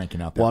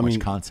cranking out that much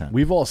content."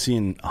 We've all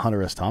seen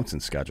Hunter S.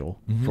 Thompson's schedule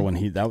for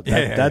when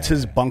that's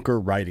his bunker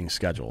writing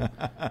schedule.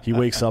 He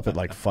wakes up at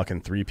like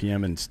fucking 3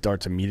 p.m. and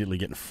starts immediately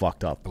getting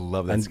fucked up. I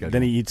love that schedule.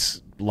 Then he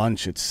eats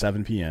lunch at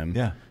 7 p.m.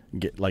 Yeah.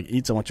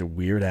 Eats a bunch of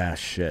weird ass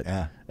shit,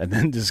 yeah. And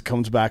then just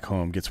comes back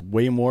home, gets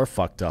way more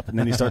fucked up, and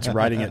then he starts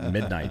writing at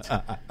midnight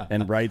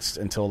and writes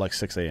until like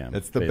 6 a.m.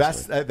 It's the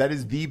best. That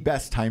is the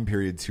best time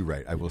period to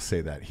write. I will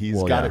say that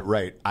he's got it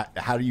right.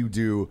 How do you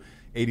do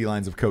 80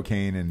 lines of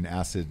cocaine and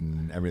acid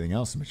and everything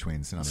else in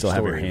between? Still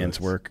have your hands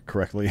work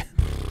correctly.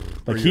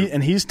 Like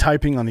he's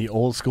typing on the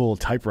old school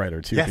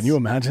typewriter too. Yes. Can you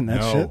imagine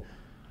that shit?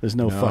 There's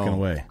no fucking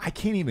way. I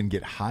can't even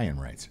get high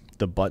and write.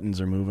 The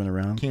buttons are moving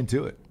around. Can't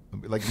do it.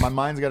 Like my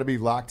mind's got to be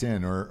locked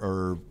in,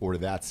 or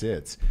that's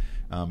it.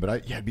 But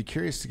I'd be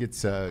curious to get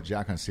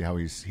Jack on to see how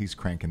he's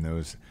cranking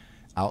those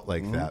out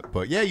like that.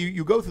 But yeah,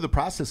 you go through the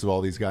process of all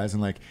these guys,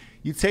 and like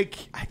you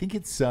take, I think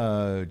it's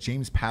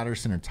James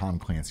Patterson or Tom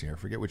Clancy, I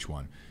forget which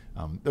one.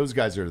 Those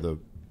guys are the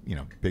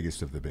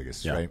biggest of the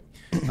biggest, right?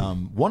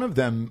 One of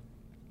them,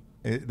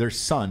 their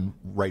son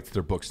writes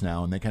their books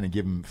now, and they kind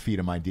of feed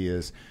him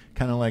ideas,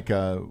 kind of like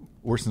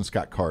Orson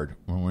Scott Card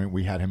when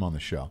we had him on the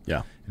show.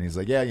 Yeah, and he's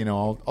like, yeah,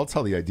 I'll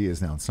tell the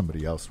ideas now, and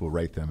somebody else will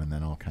write them, and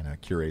then I'll kind of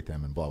curate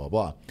them and blah blah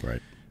blah.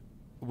 Right.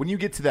 When you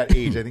get to that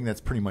age, I think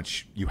that's pretty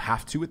much you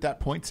have to at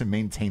that point to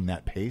maintain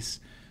that pace.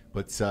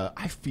 But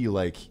I feel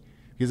like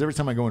because every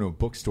time I go into a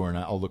bookstore and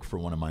I'll look for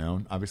one of my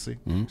own, obviously,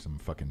 because I'm a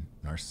fucking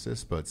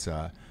narcissist, but.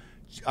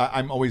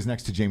 I'm always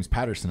next to James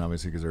Patterson,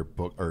 obviously, because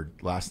our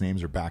last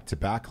names are back to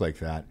back like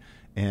that.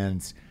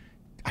 And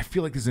I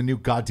feel like there's a new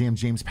goddamn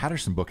James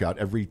Patterson book out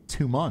every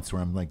 2 months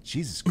where I'm like,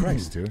 Jesus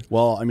Christ, dude.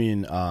 Well, I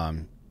mean,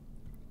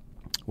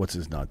 what's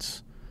his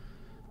nuts?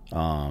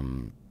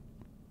 Vince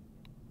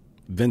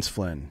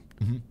Flynn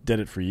did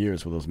it for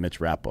years with those Mitch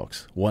Rapp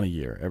books, one a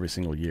year, every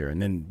single year. And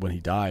then when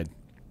he died,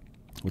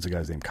 what's the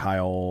guy's name?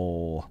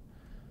 Kyle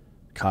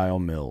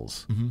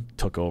Mills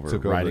took over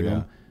writing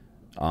them.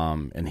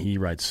 And he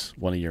writes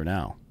one a year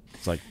now.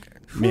 It's like,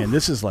 man,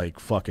 this is like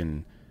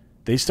fucking.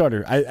 They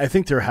started. I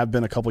think there have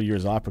been a couple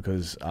years off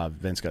because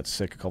Vince got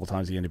sick a couple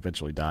times. He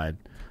eventually died.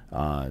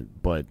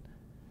 But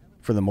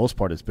for the most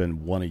part, it's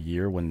been one a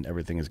year when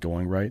everything is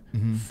going right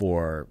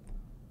for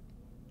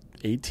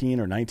 18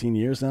 or 19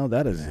 years now.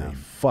 That is a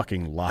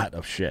fucking lot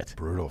of shit.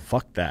 Brutal.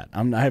 Fuck that.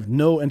 I have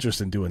no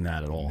interest in doing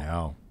that at all.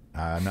 No,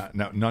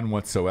 none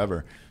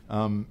whatsoever.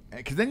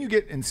 Because then you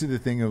get into the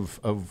thing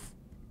of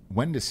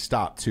when to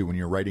stop too when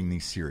you're writing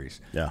these series.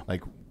 Yeah,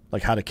 like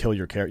how to kill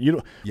your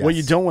character. What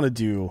you don't want to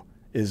do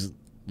is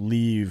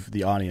leave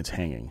the audience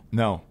hanging.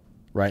 No,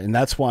 right, and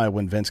that's why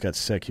when Vince got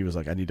sick, he was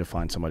like, "I need to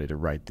find somebody to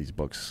write these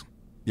books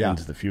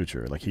into the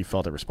future." Like he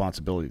felt a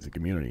responsibility to the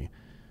community,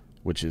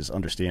 which is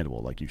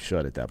understandable. Like you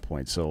should at that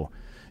point. So,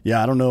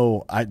 yeah, I don't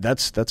know.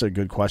 That's a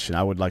good question.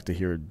 I would like to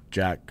hear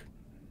Jack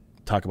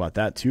talk about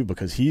that too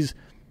because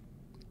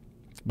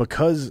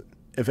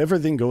if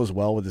everything goes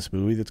well with this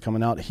movie that's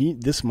coming out,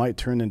 this might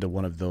turn into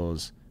one of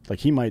those. Like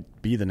he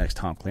might be the next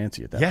Tom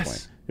Clancy at that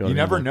point. You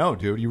never know,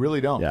 dude. You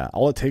really don't. Yeah,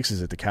 all it takes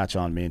is it to catch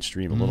on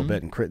mainstream a little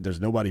bit, and there's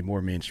nobody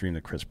more mainstream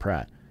than Chris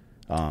Pratt.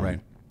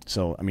 Right.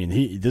 So I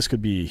mean, this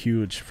could be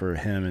huge for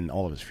him and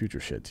all of his future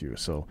shit too.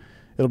 So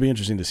it'll be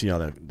interesting to see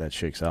how that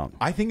shakes out.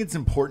 I think it's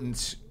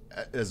important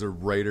as a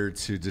writer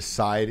to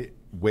decide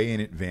way in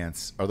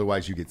advance,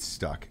 otherwise you get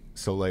stuck.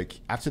 So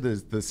like after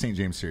the St.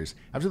 James series,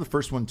 after the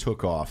first one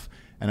took off,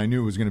 and I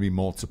knew it was going to be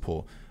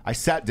multiple, I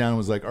sat down and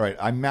was like, all right,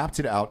 I mapped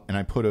it out and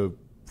I put a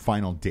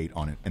final date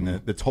on it, and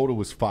the total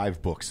was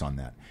 5 books on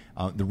that.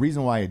 The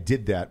reason why I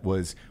did that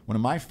was one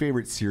of my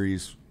favorite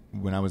series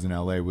when I was in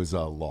LA was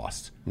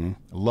Lost. I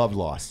loved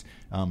Lost.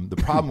 The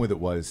problem with it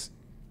was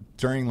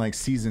during like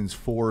seasons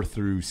 4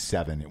 through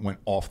 7, it went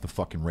off the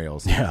fucking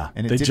rails. Yeah,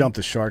 and they jumped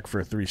the shark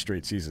for 3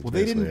 straight seasons. Well,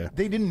 they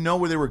didn't know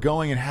where they were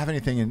going and have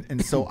anything,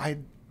 and so I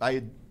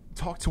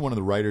talked to one of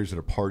the writers at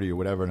a party or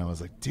whatever, and I was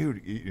like,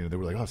 dude, they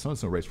were like, oh,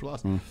 so-and-so race for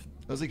Lost. I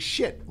was like,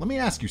 shit, let me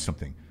ask you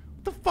something.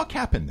 What the fuck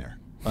happened there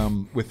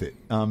with it?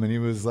 And he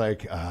was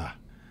like, I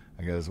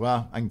goes,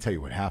 well, I can tell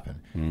you what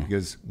happened. He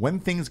goes, when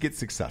things get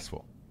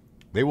successful,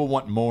 they will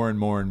want more and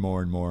more and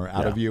more and more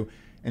out of you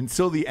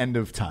until the end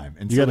of time,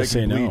 until they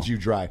can bleed you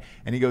dry.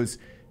 And he goes,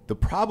 the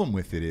problem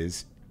with it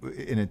is,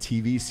 in a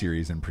TV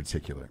series in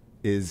particular,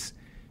 is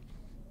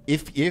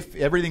if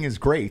everything is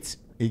great,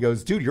 he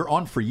goes, dude, you're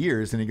on for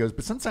years. And he goes,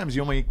 but sometimes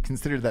you only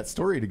consider that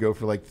story to go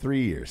for like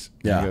 3 years.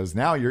 Yeah. And he goes,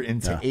 now you're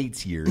into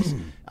 8 years.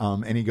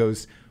 And he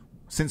goes,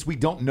 since we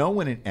don't know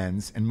when it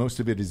ends, and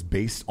most of it is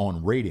based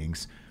on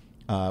ratings,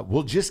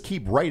 we'll just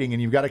keep writing,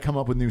 and you've got to come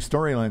up with new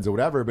storylines or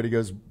whatever. But he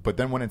goes, but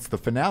then when it's the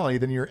finale,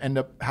 then you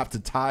have to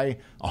tie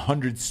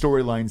 100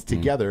 storylines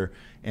together,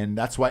 and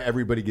that's why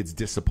everybody gets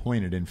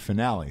disappointed in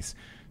finales.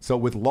 So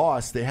with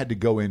Lost, they had to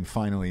go in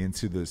finally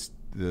into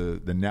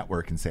the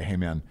network and say, hey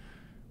man,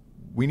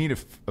 we need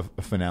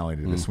a finale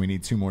to this. We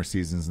need 2 more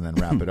seasons and then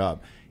wrap it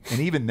up. And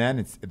even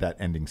then, that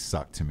ending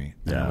sucked to me.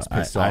 And I was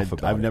pissed off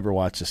about it. I've never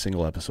watched a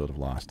single episode of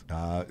Lost.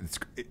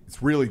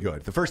 It's really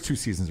good. The first 2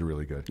 seasons are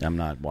really good. I'm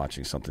not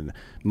watching something.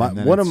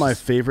 One of my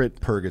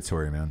favorite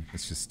purgatory, man.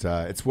 It's just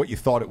it's what you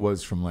thought it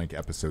was from like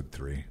episode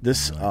 3.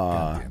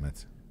 God damn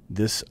it.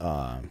 This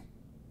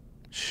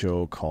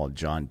show called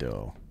John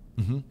Doe,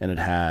 and it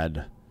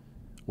had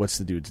what's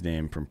the dude's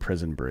name from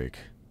Prison Break?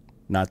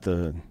 Not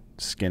the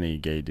skinny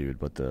gay dude,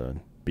 but the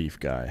beefy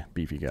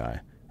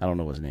guy. I don't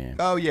know his name.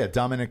 Oh yeah,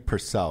 Dominic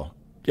Purcell.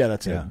 Yeah,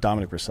 that's it.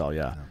 Dominic Purcell.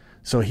 Yeah.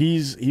 So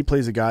he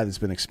plays a guy that's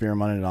been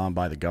experimented on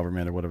by the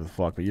government or whatever the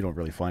fuck, but you don't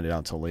really find it out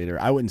until later.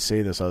 I wouldn't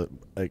say this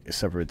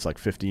except for it's like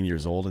 15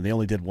 years old, and they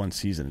only did 1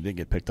 season. It didn't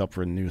get picked up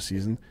for a new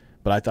season,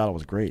 but I thought it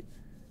was great.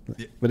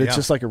 But it's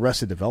just like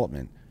Arrested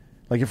Development.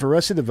 Like if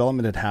Arrested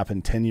Development had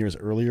happened 10 years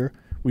earlier,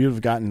 we would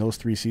have gotten those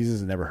 3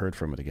 seasons and never heard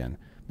from it again.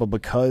 But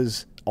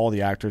because all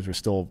the actors were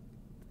still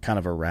kind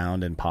of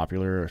around and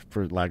popular,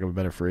 for lack of a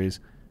better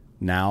phrase,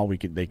 now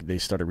they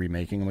started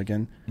remaking them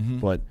again.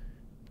 But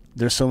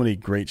there's so many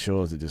great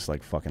shows that just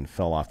like fucking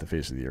fell off the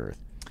face of the earth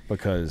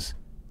because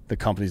the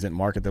companies didn't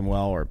market them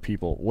well, or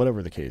people,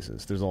 whatever the case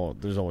is. There's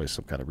always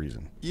some kind of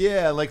reason.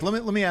 Yeah, like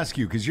let me ask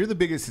you, because you're the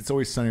biggest It's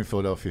Always Sunny in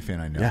Philadelphia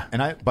fan I know. Yeah.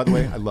 And by the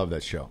way, I love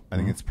that show. I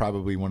think it's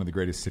probably one of the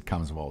greatest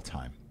sitcoms of all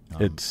time.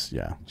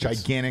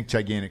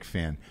 Gigantic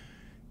fan.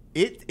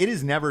 It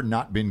has never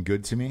not been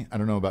good to me. I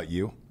don't know about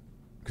you.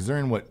 Because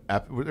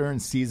they're in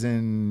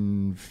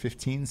season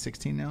 15,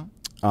 16 now?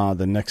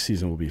 The next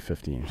season will be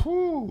 15.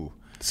 Whew.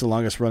 It's the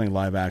longest running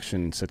live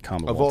action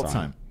sitcom of all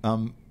time.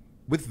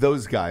 With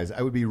those guys,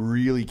 I would be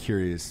really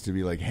curious to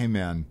be like, hey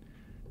man,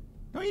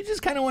 don't you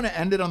just kind of want to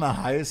end it on the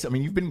highest? I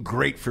mean, you've been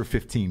great for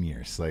 15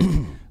 years. Like,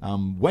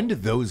 when do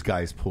those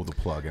guys pull the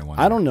plug?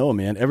 I don't know,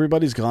 man.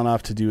 Everybody's gone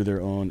off to do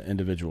their own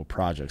individual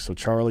projects. So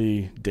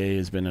Charlie Day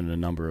has been in a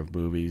number of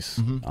movies.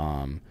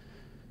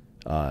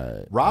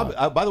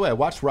 Rob, by the way, I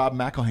watched Rob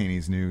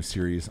McElhaney's new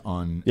series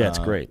on. Yeah, it's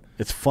great.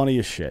 It's funny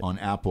as shit on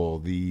Apple.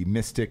 The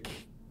Mystic,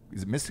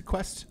 is it Mystic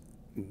Quest?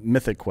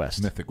 Mythic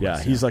Quest.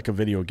 Yeah, he's like a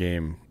video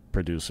game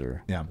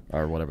producer. Yeah,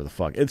 or whatever the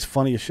fuck. It's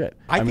funny as shit.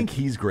 I think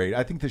he's great.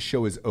 I think the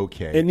show is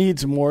okay. It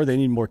needs more. They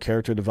need more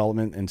character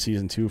development in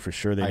season 2 for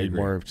sure. They need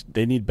more.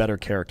 They need better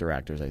character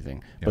actors, I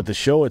think. Yeah. But the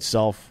show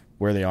itself,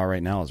 where they are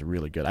right now, is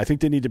really good. I think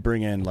they need to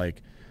bring in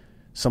like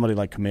somebody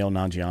like Kumail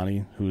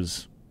Nanjiani,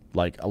 who's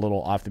like a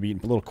little off the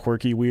beat, a little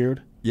quirky,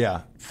 weird.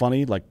 Yeah.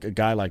 Funny, like a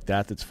guy like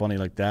that's funny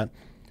like that.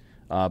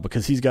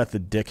 Because he's got the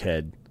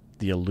dickhead,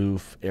 the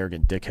aloof,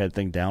 arrogant dickhead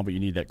thing down, but you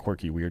need that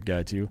quirky, weird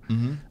guy too.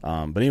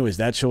 But anyways,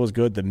 that show was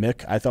good. The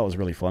Mick, I thought was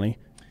really funny.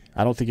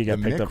 I don't think he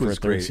got picked up for a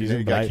third season.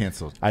 He got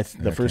canceled.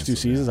 The first 2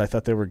 seasons, I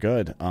thought they were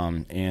good.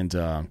 And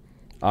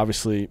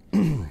obviously,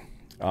 Glenn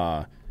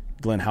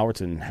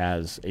Howerton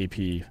has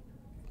AP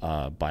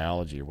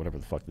biology or whatever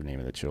the fuck the name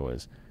of that show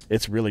is.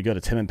 It's really good.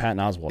 It's him and Patton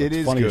Oswalt.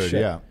 It's funny as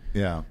shit.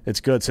 Yeah.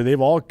 It's good. So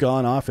they've all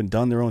gone off and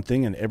done their own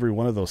thing, and every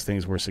one of those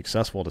things were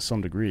successful to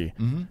some degree.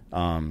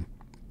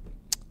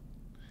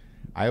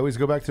 I always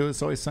go back to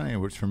It's Always Sunny,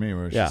 which for me,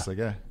 where it's just like,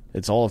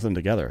 it's all of them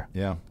together.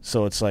 Yeah.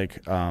 So it's like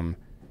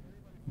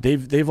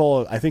they've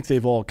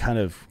all kind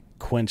of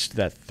quenched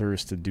that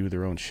thirst to do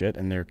their own shit,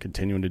 and they're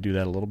continuing to do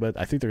that a little bit.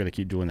 I think they're going to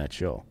keep doing that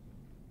show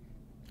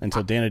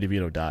until Danny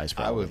DeVito dies.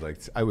 Probably.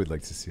 I would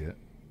like to see it.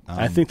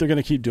 I think they're going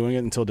to keep doing it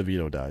until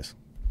DeVito dies.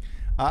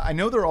 I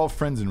know they're all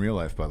friends in real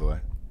life, by the way.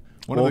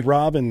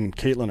 Rob and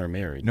Caitlin are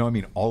married. No, I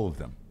mean all of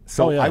them.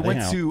 So I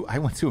went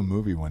to a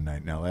movie one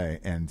night in L.A.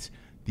 and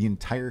the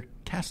entire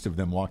cast of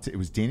them walked. It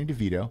was Danny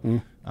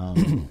DeVito.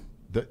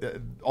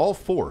 All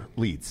 4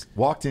 leads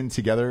walked in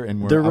together,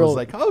 and I was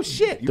like, "Oh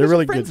shit, they're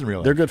really friends good. In real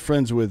life." They're good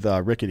friends with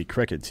Rickety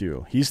Cricket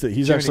too. He's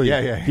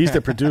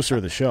the producer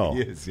of the show.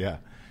 He is, yeah,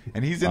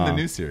 and he's in the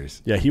new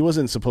series. Yeah, he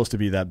wasn't supposed to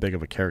be that big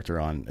of a character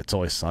on It's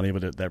Always Sunny,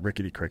 but that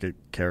Rickety Cricket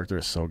character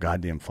is so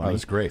goddamn funny. Oh,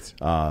 it's great.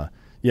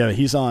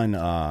 He's on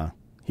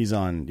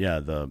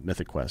the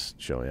Mythic Quest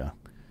show.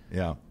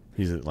 Yeah.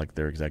 He's like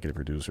their executive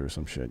producer or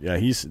some shit. Yeah,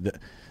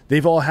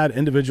 they've all had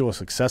individual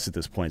success at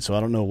this point, so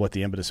I don't know what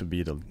the impetus would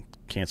be to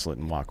cancel it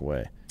and walk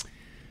away.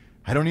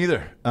 I don't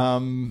either.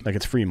 Like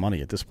it's free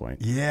money at this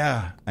point.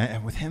 Yeah,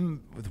 and with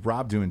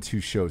Rob doing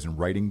 2 shows and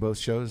writing both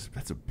shows,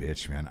 that's a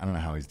bitch, man. I don't know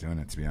how he's doing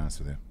it, to be honest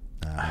with you.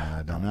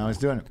 I don't know how he's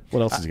doing it.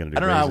 What else is he going to do? I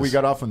don't know how we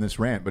got off on this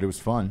rant, but it was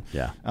fun.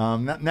 Yeah.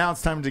 Now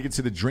it's time to get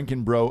to the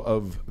Drinkin Bro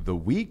of the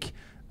week.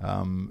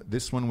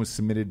 This one was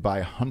submitted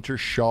by Hunter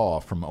Shaw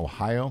from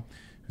Ohio,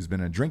 who's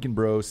been a Drinkin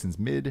Bro since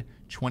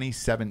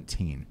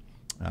mid-2017.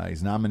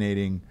 He's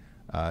nominating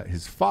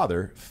his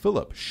father,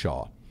 Philip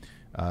Shaw.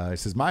 He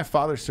says, my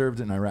father served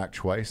in Iraq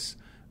twice,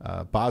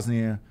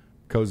 Bosnia,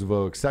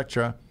 Kosovo,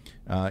 etc.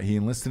 He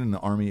enlisted in the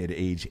Army at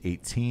age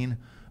 18.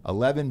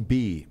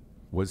 11B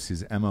was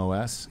his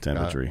MOS.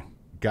 Infantry.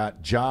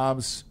 Got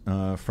jobs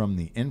from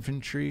the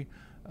infantry.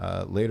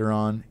 Later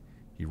on,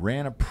 he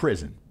ran a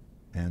prison.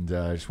 And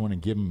I just want to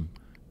give him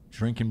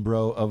Drinkin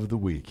Bro of the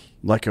week.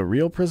 Like a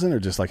real prison or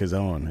just like his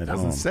own at home?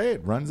 Doesn't say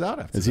it. Runs out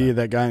after that. Is he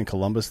that guy in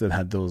Columbus that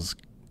had those?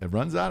 It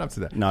runs out up to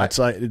that. No, it's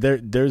like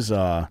there's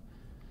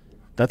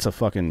that's a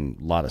fucking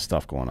lot of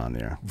stuff going on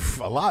there.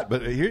 A lot.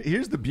 But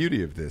here's the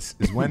beauty of this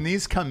is when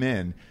these come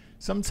in,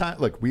 sometimes,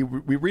 look, we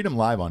read them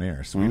live on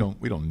air, so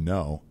we don't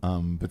know.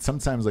 But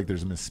sometimes like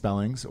there's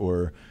misspellings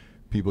or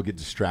people get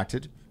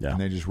distracted and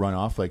they just run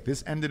off. Like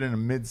this ended in a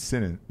mid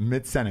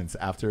sentence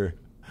after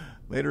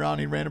later on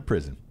he ran a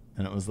prison.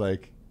 And it was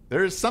like,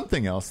 there is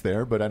something else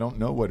there, but I don't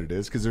know what it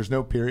is because there's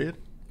no period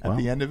at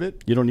the end of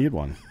it. You don't need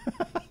one.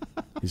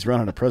 He's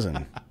running a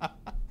prison.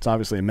 It's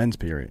obviously a men's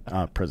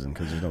prison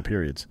because there's no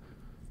periods.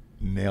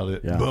 Nailed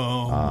it. Yeah.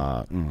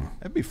 Boom.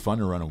 That'd be fun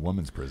to run a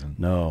woman's prison.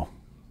 No.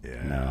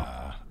 Yeah.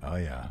 No. Oh,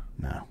 yeah.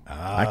 No.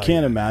 I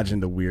can't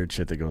imagine the weird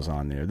shit that goes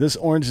on there. This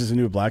Orange is the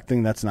New Black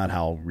thing, that's not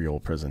how real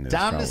prison is.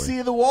 Time to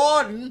see the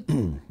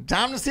warden.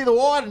 Time to see the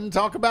warden.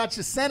 Talk about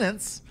your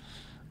sentence.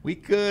 We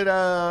could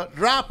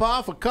drop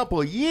off a couple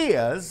of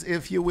years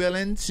if you're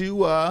willing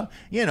to,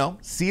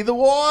 see the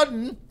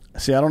warden.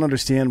 See, I don't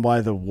understand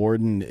why the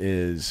warden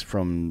is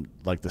from,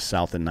 like, the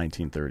South in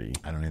 1930.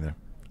 I don't either.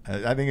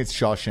 I think it's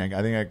Shawshank.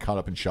 I think I got caught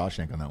up in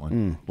Shawshank on that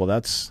one. Well,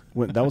 that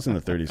was in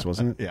the 30s,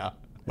 wasn't it? Yeah.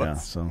 Yeah,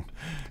 so.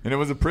 And it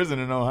was a prison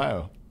in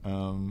Ohio.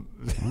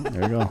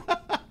 There you go.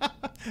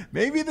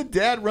 Maybe the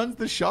dad runs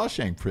the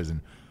Shawshank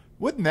prison.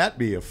 Wouldn't that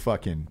be a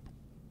fucking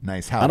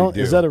nice house?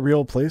 Is that a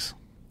real place?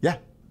 Yeah.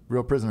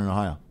 Real prison in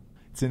Ohio.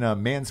 It's in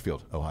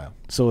Mansfield, Ohio.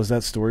 So is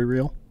that story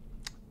real?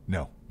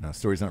 No,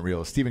 story's not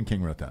real. Stephen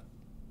King wrote that.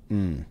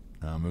 It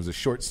was a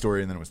short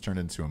story, and then it was turned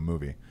into a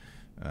movie.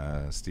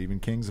 Stephen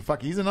King's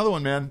he's another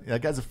one, man.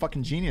 That guy's a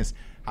fucking genius.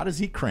 How does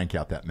he crank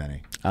out that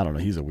many? I don't know.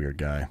 He's a weird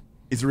guy.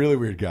 He's a really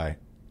weird guy.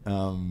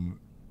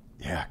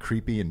 Yeah,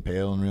 creepy and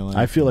pale in real life.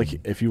 I feel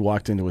like if you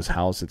walked into his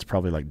house, it's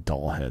probably like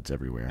doll heads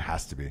everywhere. It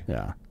has to be.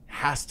 Yeah.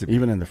 Has to be.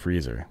 Even in the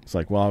freezer. It's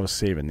like, well, I was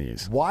saving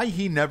these. Why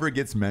he never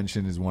gets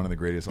mentioned as one of the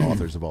greatest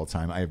authors of all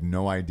time, I have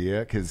no idea.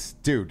 Because,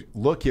 dude,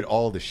 look at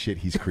all the shit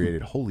he's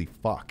created. Holy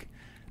fuck.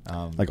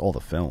 Like all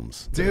the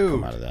films that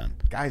come out of that.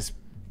 Guy's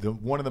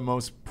one of the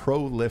most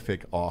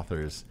prolific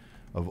authors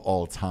of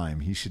all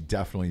time. He should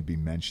definitely be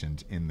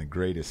mentioned in the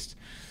greatest.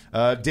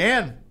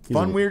 Dan,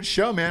 weird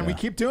show, man. Yeah. We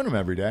keep doing them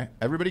every day.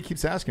 Everybody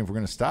keeps asking if we're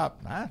going to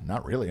stop.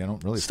 Not really. I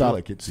don't really feel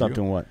like it. Stop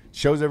doing what?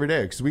 Shows every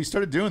day. Because we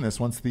started doing this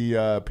once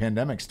the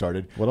pandemic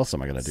started. What else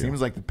am I going to do?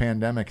 Seems like the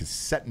pandemic is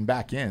setting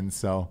back in,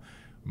 so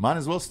might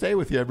as well stay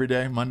with you every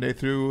day, Monday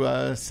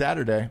through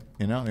Saturday.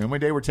 You know, the only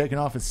day we're taking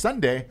off is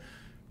Sunday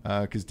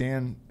because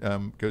Dan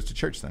goes to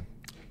church then.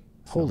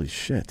 So. Holy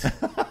shit.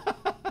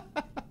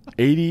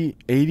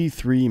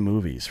 83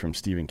 movies from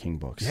Stephen King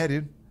books. Yeah,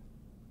 dude.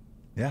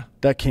 Yeah.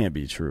 That can't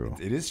be true.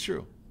 It is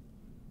true.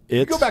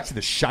 You go back to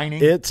The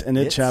Shining. It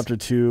Chapter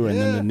 2, and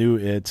then the new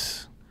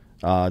It,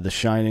 The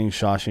Shining,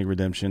 Shawshank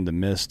Redemption, The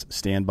Mist,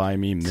 Stand By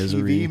Me,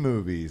 Misery. TV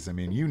movies. I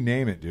mean, you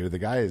name it, dude. The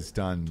guy has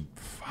done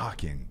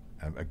fucking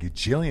a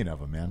gajillion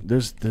of them, man.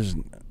 There's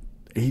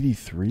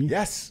 83?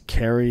 Yes.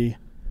 Carrie,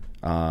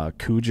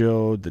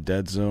 Cujo, The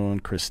Dead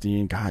Zone,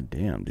 Christine. God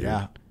damn, dude.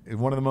 Yeah.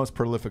 One of the most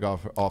prolific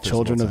authors.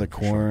 Children of the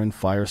Corn,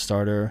 sure.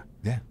 Firestarter.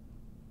 Yeah.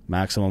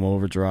 Maximum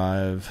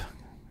Overdrive.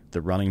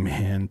 The Running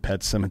Man, Pet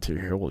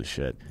Sematary. Holy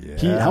shit.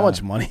 Yeah. How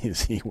much money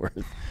is he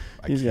worth?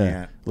 I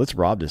can't. Let's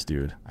rob this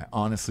dude. I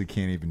honestly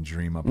can't even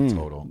dream up a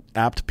total.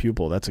 Apt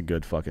Pupil. That's a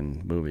good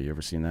fucking movie. You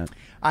ever seen that?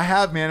 I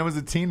have, man. It was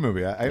a teen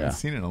movie. I haven't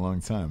seen it in a long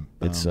time.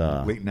 It's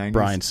late 90s.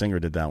 Bryan Singer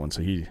did that one,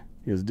 so he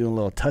He was doing a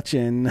little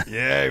touching.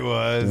 Yeah, he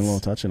was. Doing a little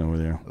touching over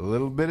there. A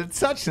little bit of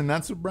touching.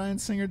 That's what Bryan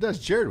Singer does.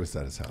 Jared was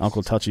at his house.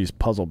 Uncle Touchy's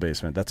puzzle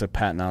basement. That's a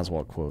Patton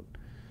Oswalt quote.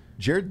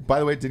 Jared, by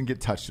the way, didn't get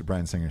touched at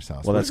Bryan Singer's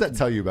house. Well, what does that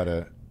tell you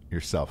about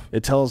yourself?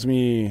 It tells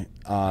me,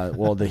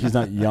 that he's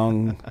not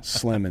young,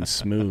 slim, and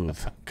smooth,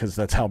 because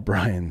that's how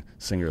Bryan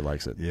Singer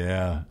likes it.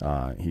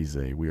 Yeah. He's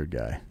a weird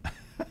guy.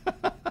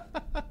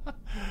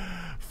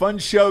 Fun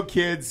show,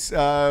 kids.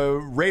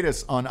 Rate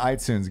us on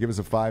iTunes. Give us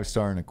a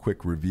 5-star and a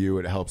quick review.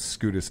 It helps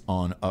scoot us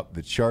on up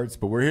the charts.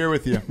 But we're here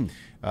with you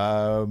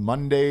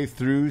Monday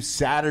through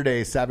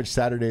Saturday. Savage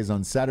Saturdays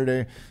on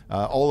Saturday.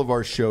 All of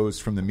our shows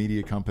from the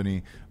media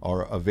company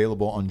are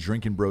available on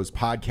Drinkin Bros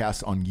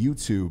podcast on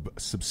YouTube.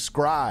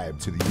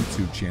 Subscribe to the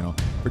YouTube channel.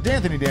 For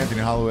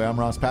D'Anthony Hollaway, I'm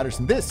Ross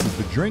Patterson. This is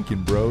the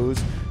Drinkin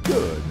Bros.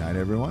 Good night,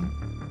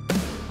 everyone.